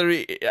like whether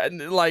he,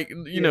 like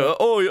you know.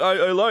 Oh,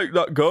 I like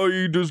that guy.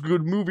 He does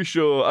good movie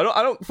show. I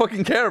don't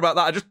fucking care about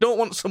that. I just don't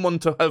want someone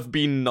to have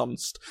been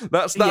nonced.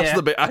 That's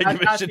the bit I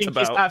give a shit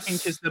about. I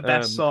think is the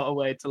best sort of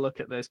way to look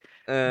at this.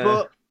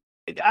 But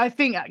I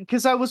think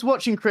because I was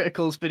watching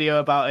Critical's video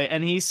about it,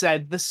 and he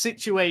said the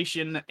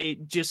situation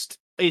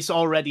is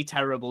already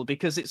terrible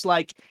because it's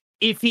like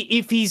if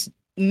he's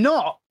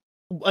not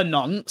a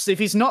nonce, if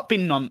he's not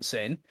been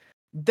noncing,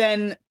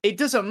 then it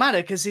doesn't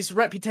matter because his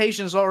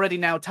reputation is already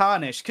now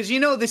tarnished. Because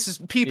this is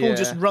people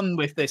just run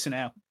with this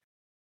now.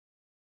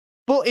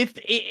 But if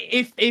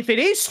it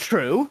is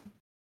true,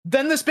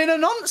 then there's been a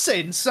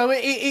nonsense. So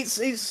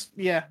it's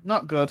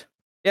not good.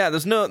 Yeah,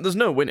 there's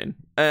no winning.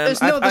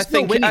 There's I no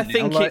think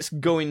winning now, it's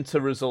going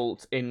to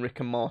result in Rick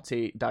and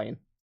Morty dying.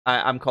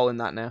 I'm calling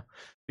that now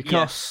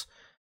because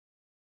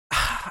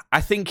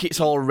I think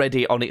it's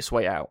already on its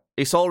way out.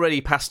 It's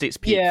already past its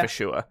peak for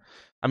sure.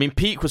 I mean,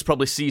 peak was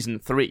probably season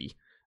 3,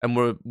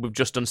 and we've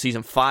just done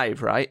season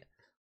 5, right?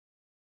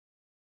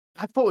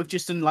 I thought we've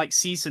just done like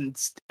season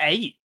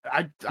 8.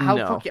 I don't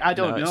know. I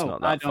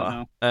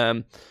don't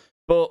know.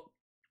 But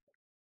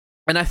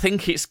and I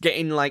think it's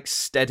getting like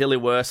steadily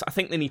worse. I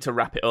think they need to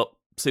wrap it up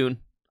soon.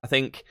 I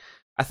think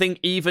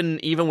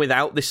even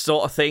without this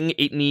sort of thing,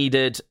 it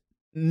needed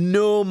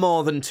no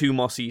more than 2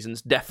 more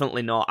seasons.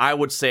 Definitely not. I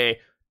would say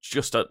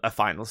just a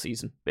final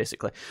season,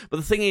 basically. But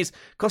the thing is,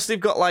 because they've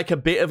got like a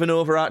bit of an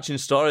overarching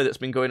story that's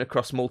been going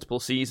across multiple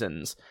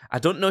seasons, I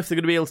don't know if they're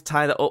going to be able to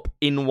tie that up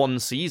in one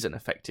season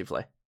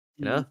effectively.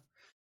 You know?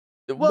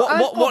 Well,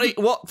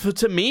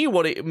 to me,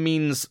 what it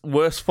means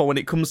worse for when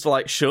it comes to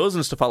like shows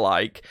and stuff I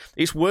like,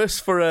 it's worse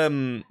for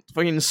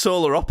fucking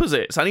Solar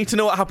Opposites. I need to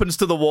know what happens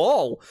to The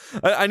Wall.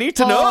 I need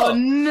to know. Oh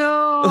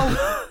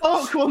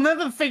no! We'll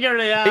never figure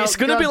it out. It's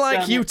gonna be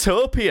like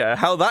Utopia,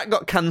 how that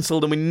got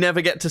cancelled and we never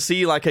get to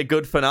see like a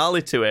good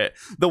finale to it.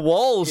 The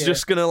Wall's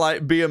just gonna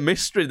like be a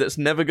mystery that's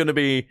never gonna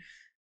be,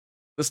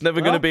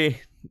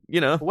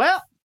 you know.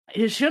 Well,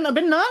 it shouldn't have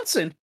been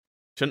nonsense.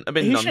 Shouldn't have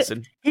been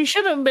nonsense. He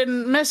should have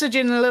been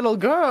messaging little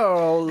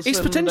girls.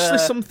 It's potentially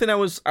something I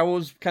was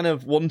kind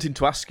of wanting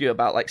to ask you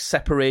about, like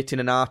separating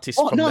an artist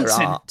from their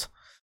art.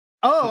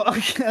 Oh,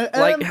 okay.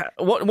 Like,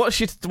 what's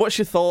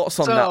your thoughts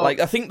on that? Like,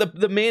 I think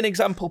the main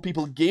example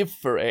people give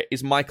for it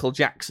is Michael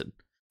Jackson.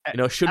 You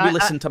know, should we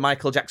listen to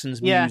Michael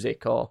Jackson's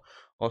music or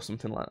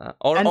something like that,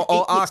 or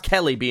R.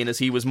 Kelly, being as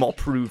he was more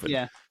proven?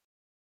 Yeah,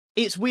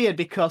 it's weird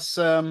because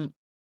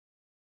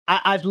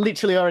I've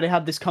literally already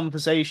had this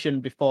conversation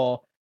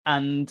before.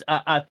 And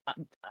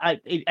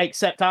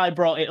except I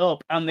brought it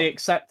up, and the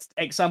exact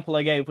example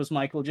I gave was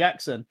Michael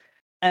Jackson.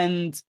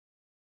 And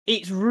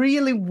it's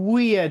really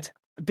weird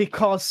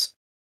because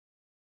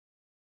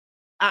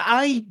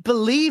I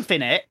believe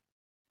in it.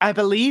 I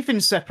believe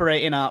in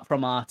separating art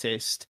from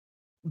artist,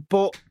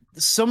 but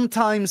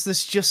sometimes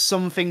there's just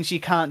some things you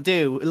can't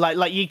do.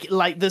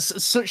 Like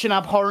there's such an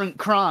abhorrent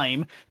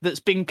crime that's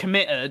been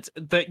committed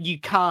that you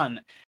can't.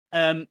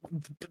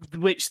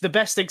 Which the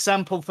best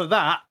example for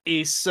that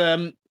is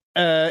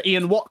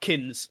Ian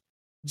Watkins.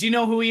 Do you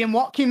know who Ian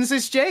Watkins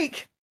is,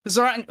 Jake? Does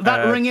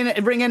that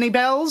ring any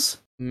bells?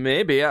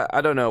 Maybe.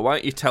 I don't know. Why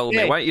don't you tell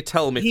me? Why don't you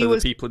tell me the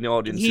people in the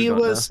audience?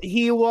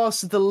 He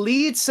was the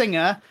lead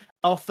singer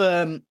of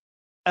a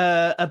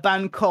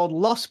band called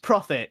Lost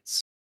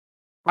Prophets.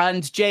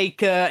 And Jake,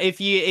 if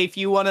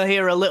you want to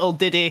hear a little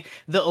ditty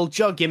that'll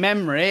jog your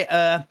memory,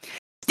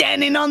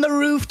 standing on the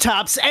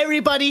rooftops,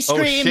 everybody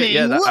screaming. Oh, shit,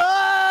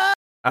 yeah,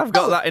 I've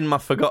got that in my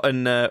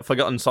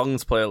forgotten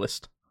songs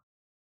playlist.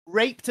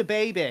 Raped a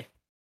baby.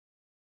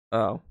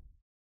 Oh.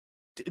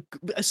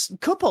 A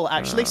couple,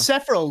 actually.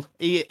 Several,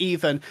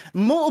 even.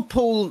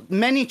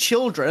 Many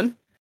children.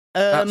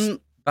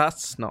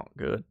 That's not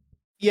good.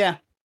 Yeah.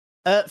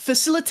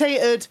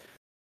 Facilitated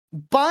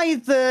by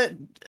the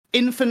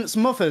infant's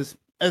mothers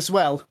as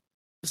well.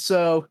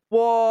 So...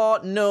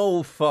 What?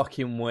 No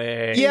fucking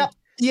way.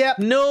 Yep.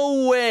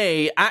 No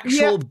way.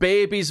 Actual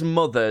babies'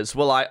 mothers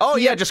were like, oh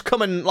yeah, just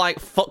come and like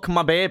fuck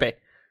my baby.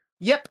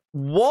 Yep.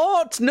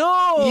 What?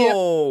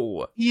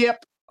 No.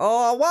 Yep.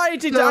 Oh, why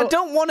did I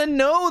don't want to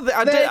know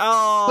that.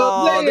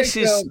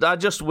 I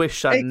just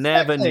wish I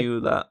never knew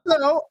that.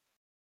 No.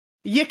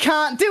 You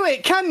can't do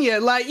it, can you?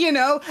 Like, you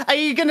know, are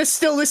you going to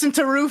still listen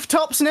to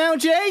Rooftops now,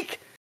 Jake?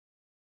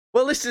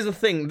 Well, this is the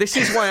thing. This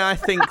is why I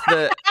think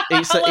that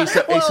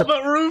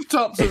but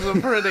Rooftops is a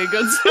pretty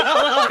good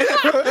song.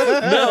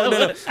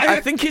 No.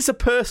 I think it's a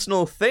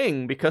personal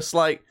thing because,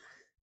 like,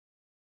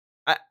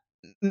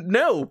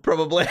 no,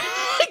 probably.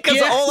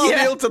 Because all I'll be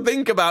able to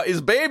think about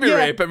is baby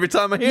rape every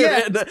time I hear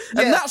it.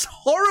 And that's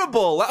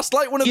horrible. That's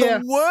like one of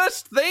the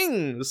worst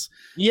things.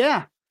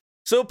 Yeah.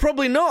 So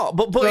probably not,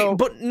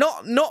 but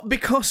not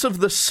because of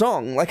the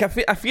song. Like I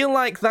feel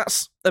like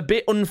that's a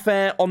bit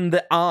unfair on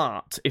the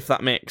art, if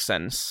that makes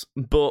sense.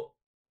 But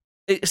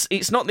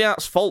it's not the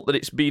art's fault that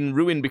it's been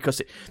ruined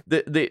because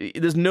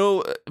there's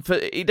no.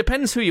 It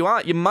depends who you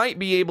are. You might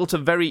be able to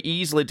very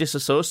easily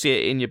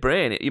disassociate it in your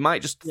brain. You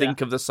might just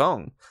think of the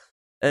song.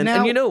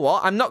 And you know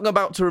what? I'm not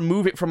about to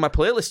remove it from my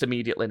playlist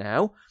immediately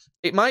now.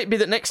 It might be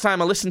that next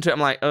time I listen to it, I'm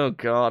like, oh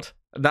god,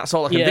 and that's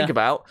all I can think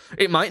about.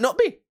 It might not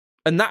be.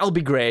 And that'll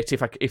be great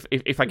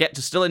if I get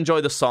to still enjoy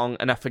the song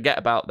and I forget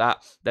about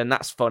that, then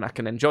that's fun. I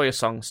can enjoy a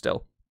song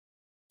still.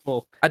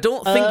 Cool. I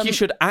don't think you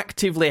should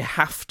actively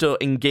have to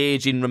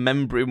engage in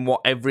remembering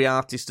what every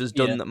artist has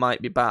done that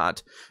might be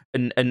bad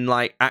and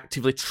like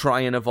actively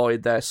try and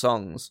avoid their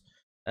songs.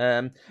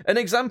 An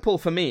example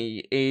for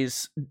me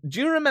is,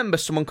 do you remember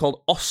someone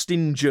called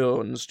Austin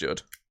Jones,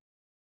 Judd?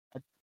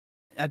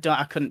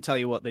 I couldn't tell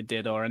you what they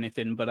did or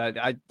anything, but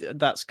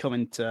that's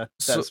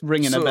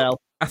ringing a bell.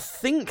 I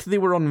think they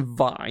were on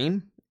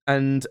Vine,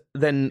 and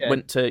then Okay.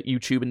 went to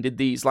YouTube and did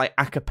these like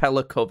a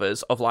cappella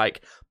covers of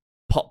like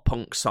pop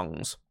punk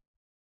songs.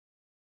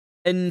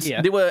 And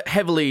Yeah. they were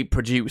heavily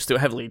produced, they were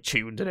heavily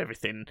tuned and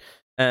everything.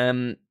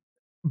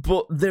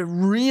 But they're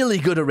really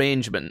good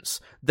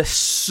arrangements.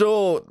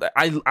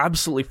 I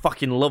absolutely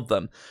fucking love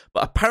them.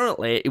 But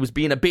apparently it was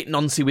being a bit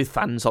noncy with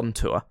fans on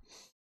tour.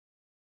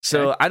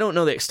 So Okay. I don't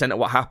know the extent of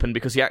what happened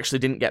because he actually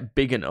didn't get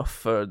big enough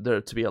for there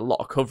to be a lot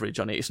of coverage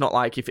on it. It's not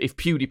like if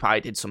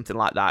PewDiePie did something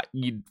like that,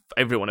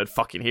 everyone would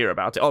fucking hear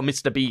about it. Or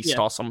Mr. Beast Yeah.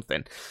 or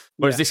something.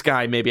 Whereas Yeah. this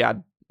guy maybe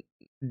had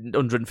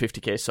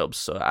 150k subs,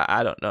 so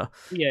I don't know.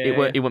 Yeah,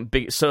 It went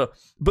big. So,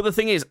 but the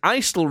thing is, I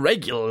still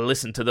regularly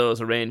listen to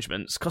those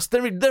arrangements because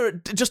they're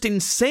just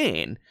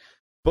insane.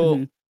 But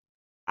Mhm.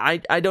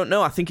 I don't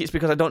know. I think it's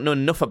because I don't know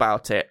enough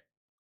about it.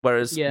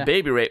 Whereas Yeah.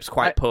 Baby Rape's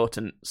quite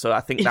potent, so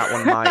I think that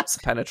one might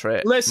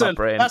penetrate my Listen,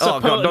 brain. that's a Oh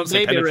god, don't potent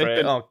say Baby penetrate.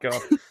 Rape. Oh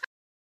god.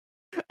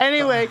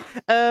 Anyway,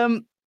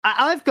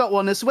 I've got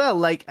one as well.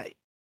 Like,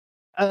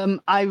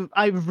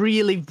 I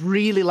really,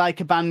 really like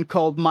a band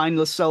called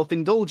Mindless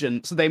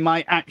Self-Indulgence. They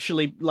might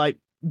actually like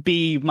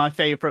be my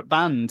favorite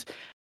band,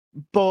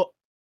 but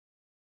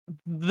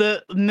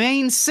the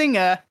main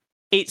singer,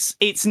 it's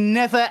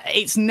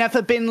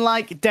never been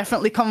like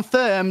definitely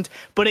confirmed,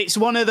 but it's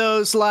one of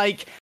those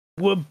like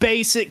we're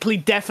basically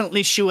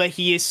definitely sure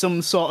he is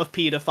some sort of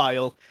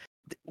paedophile.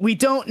 We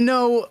don't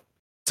know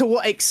to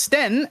what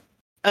extent.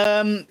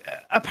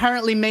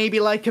 Apparently maybe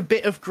like a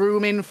bit of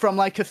grooming from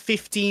like a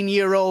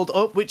 15-year-old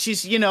up, which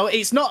is,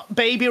 it's not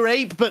baby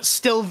rape, but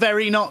still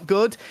very not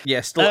good.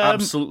 Yeah, still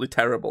absolutely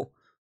terrible.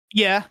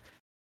 Yeah.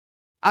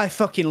 I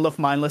fucking love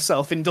Mindless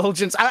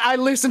Self-Indulgence. I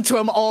listen to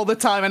them all the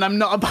time, and I'm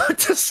not about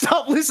to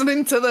stop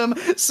listening to them.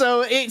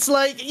 So it's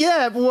like,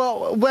 yeah,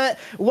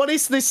 what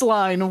is this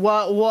line?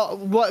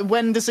 What?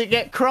 When does it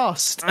get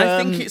crossed?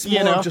 I think it's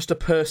more of just a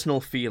personal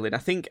feeling. I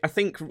think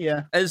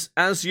Yeah. as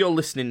you're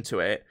listening to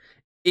it,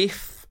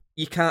 if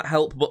you can't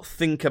help but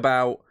think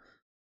about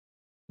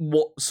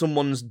what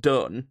someone's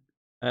done,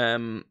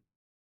 and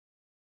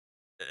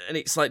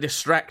it's like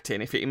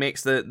distracting if it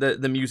makes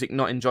the music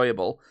not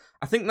enjoyable.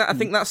 I think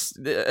that's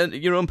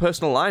your own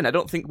personal line. I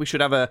don't think we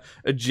should have a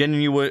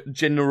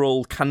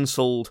general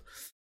cancelled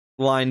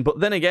line. But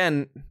then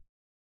again,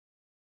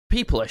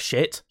 people are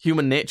shit.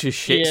 Human nature's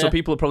shit. Yeah. So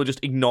people will probably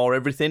just ignore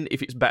everything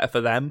if it's better for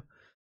them,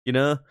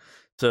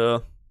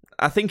 So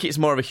I think it's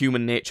more of a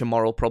human nature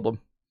moral problem.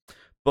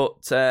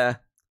 But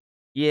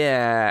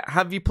yeah,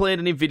 have you played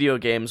any video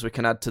games we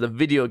can add to the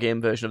video game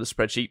version of the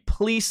spreadsheet?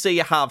 Please say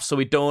you have, so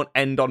we don't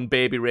end on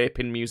baby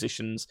raping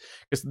musicians,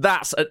 because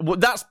that's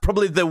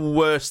probably the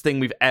worst thing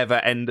we've ever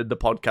ended the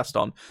podcast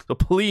on. So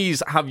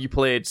please, have you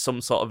played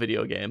some sort of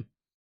video game?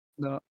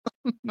 No,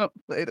 not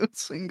played a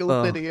single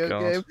Oh, video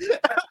God. game.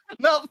 I've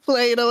not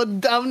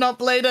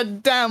played a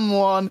damn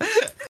one.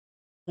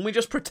 Can we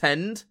just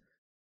pretend?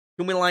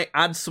 Can we like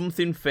add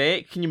something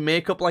fake? Can you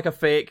make up like a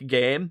fake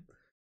game?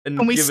 And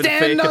Can we give it a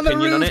stand fake on the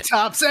opinion on it?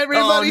 rooftops?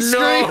 Everybody Oh,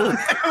 scream!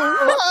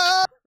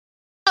 Whoa!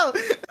 God.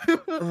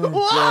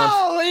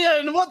 Whoa,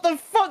 Ian! What the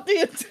fuck do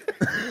you do?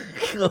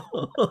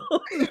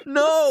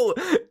 No!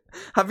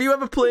 Have you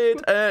ever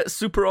played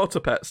Super Auto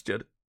Pets,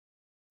 Judd?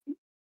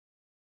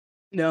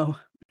 No.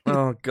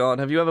 Oh god,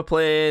 have you ever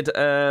played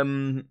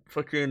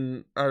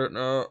fucking I don't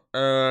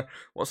know,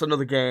 what's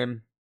another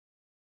game?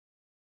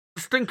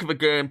 Just think of a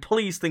game.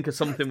 Please think of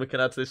something we can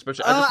add to this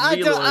spreadsheet. I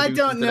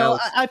don't know.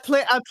 Else.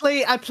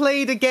 I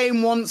played a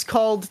game once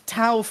called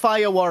Tau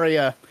Fire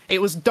Warrior. It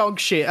was dog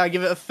shit. I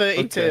give it a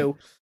 32.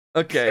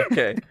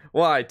 Okay.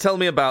 Why? Tell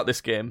me about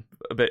this game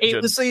a bit,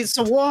 Judd. It's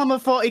a Warhammer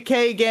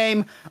 40k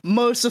game.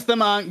 Most of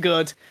them aren't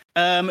good.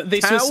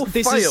 This Tau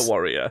is Fire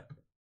Warrior.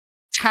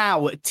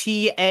 Tau,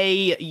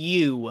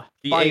 T-A-U.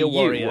 Fire T-A-U,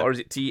 Warrior. or is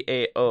it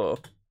T-A-O?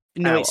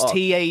 No, it's Tau.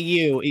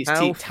 T-A-U. It's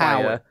Tau Tau.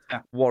 Fire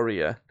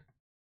Warrior.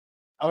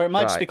 Or it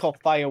might just be Right. called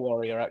Fire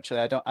Warrior.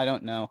 Actually, I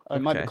don't know. Or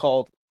it might be Okay.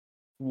 called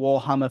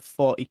Warhammer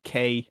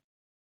 40k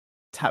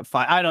Tap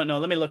Fire. I don't know.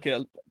 Let me look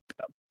at it.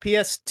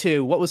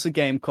 PS2. What was the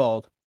game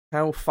called?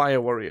 Tau Fire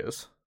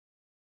Warriors.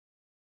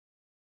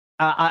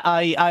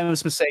 I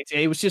was mistaken.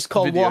 It was just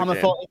called Video Warhammer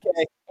game.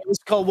 40k. It was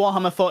called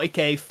Warhammer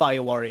 40k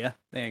Fire Warrior.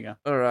 There you go.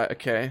 Alright,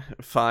 okay,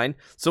 fine.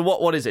 So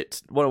what is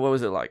it? What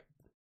was it like?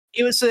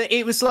 It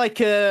was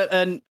like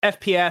an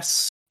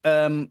FPS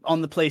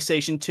on the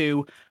PlayStation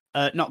 2.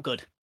 Not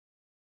good.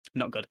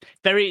 Not good.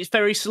 Very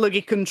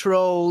sluggy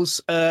controls.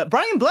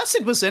 Brian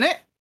Blessed was in it.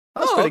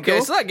 That's pretty okay,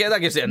 cool. so that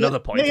gives it another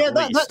point. Yeah, at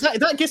least.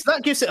 that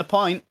gives it a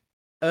point.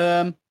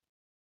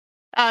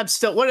 I'm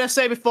still. What did I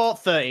say before?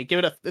 30. Give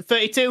it a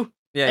 32.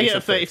 Yeah, I you get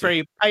a said 32.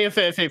 33. I get a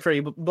 33.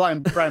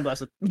 Brian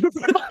Blessed.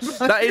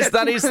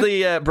 That is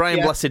the Brian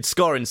Yeah. Blessed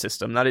scoring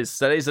system. That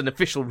is an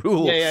official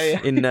rule Yeah.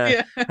 in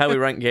Yeah. how we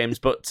rank games.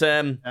 But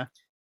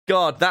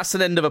God, that's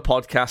an end of a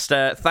podcast.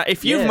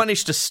 If you've Yeah.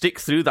 managed to stick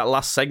through that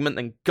last segment,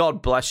 then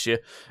God bless you,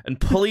 and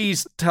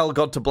please tell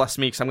God to bless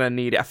me because I'm going to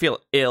need it. I feel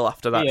ill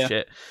after that Yeah.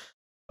 shit.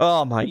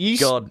 Oh my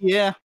God!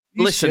 Yeah.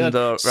 you Listen should.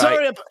 though,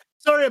 right?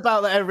 Sorry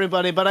about that,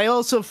 everybody. But I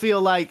also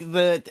feel like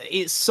that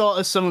it's sort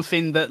of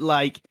something that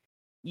like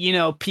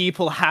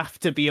people have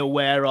to be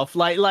aware of.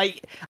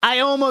 Like I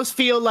almost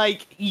feel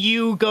like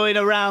you going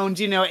around,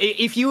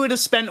 if you would have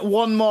spent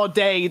one more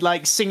day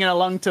like singing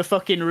along to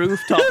fucking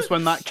Rooftops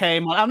when that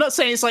came on. I'm not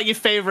saying it's like your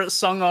favorite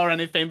song or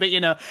anything, but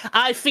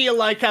I feel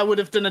like I would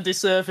have done a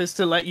disservice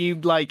to let you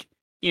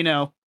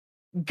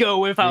go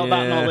without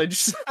that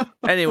knowledge.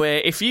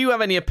 Anyway, if you have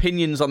any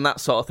opinions on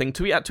that sort of thing,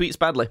 tweet at Tweets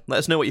Badly. Let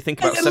us know what you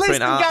think about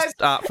separating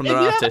art from their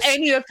artists. If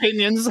you have any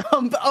opinions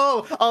on that,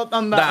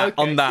 on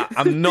that,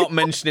 I'm not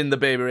mentioning the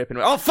baby raping.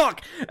 Oh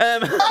fuck! He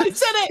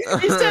said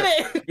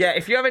it. Yeah,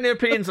 if you have any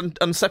opinions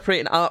on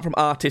separating art from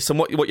artists and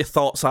what your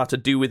thoughts are to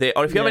do with it,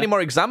 or if you have any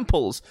more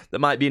examples that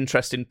might be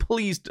interesting,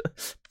 please.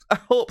 I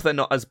hope they're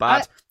not as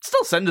bad.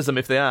 Still send us them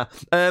if they are.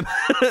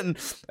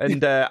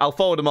 And I'll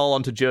forward them all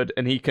on to Judd,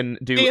 and he can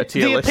do a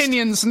tier list. The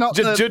opinions, not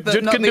Judd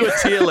not can do a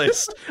tier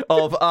list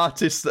of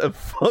artists that have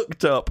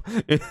fucked up.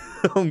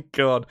 Oh,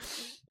 God.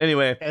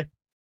 Anyway.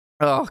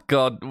 Oh,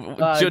 God.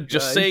 Judd,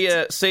 just say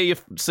your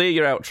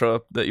outro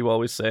that you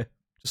always say.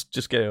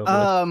 Just get over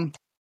it.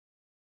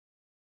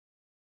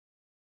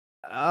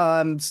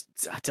 I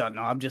don't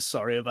know. I'm just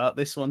sorry about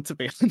this one, to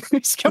be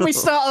honest. Can we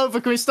start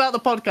over? Can we start the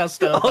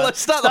podcast over?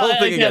 Let's start the whole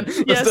thing again.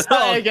 Yeah,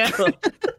 start again.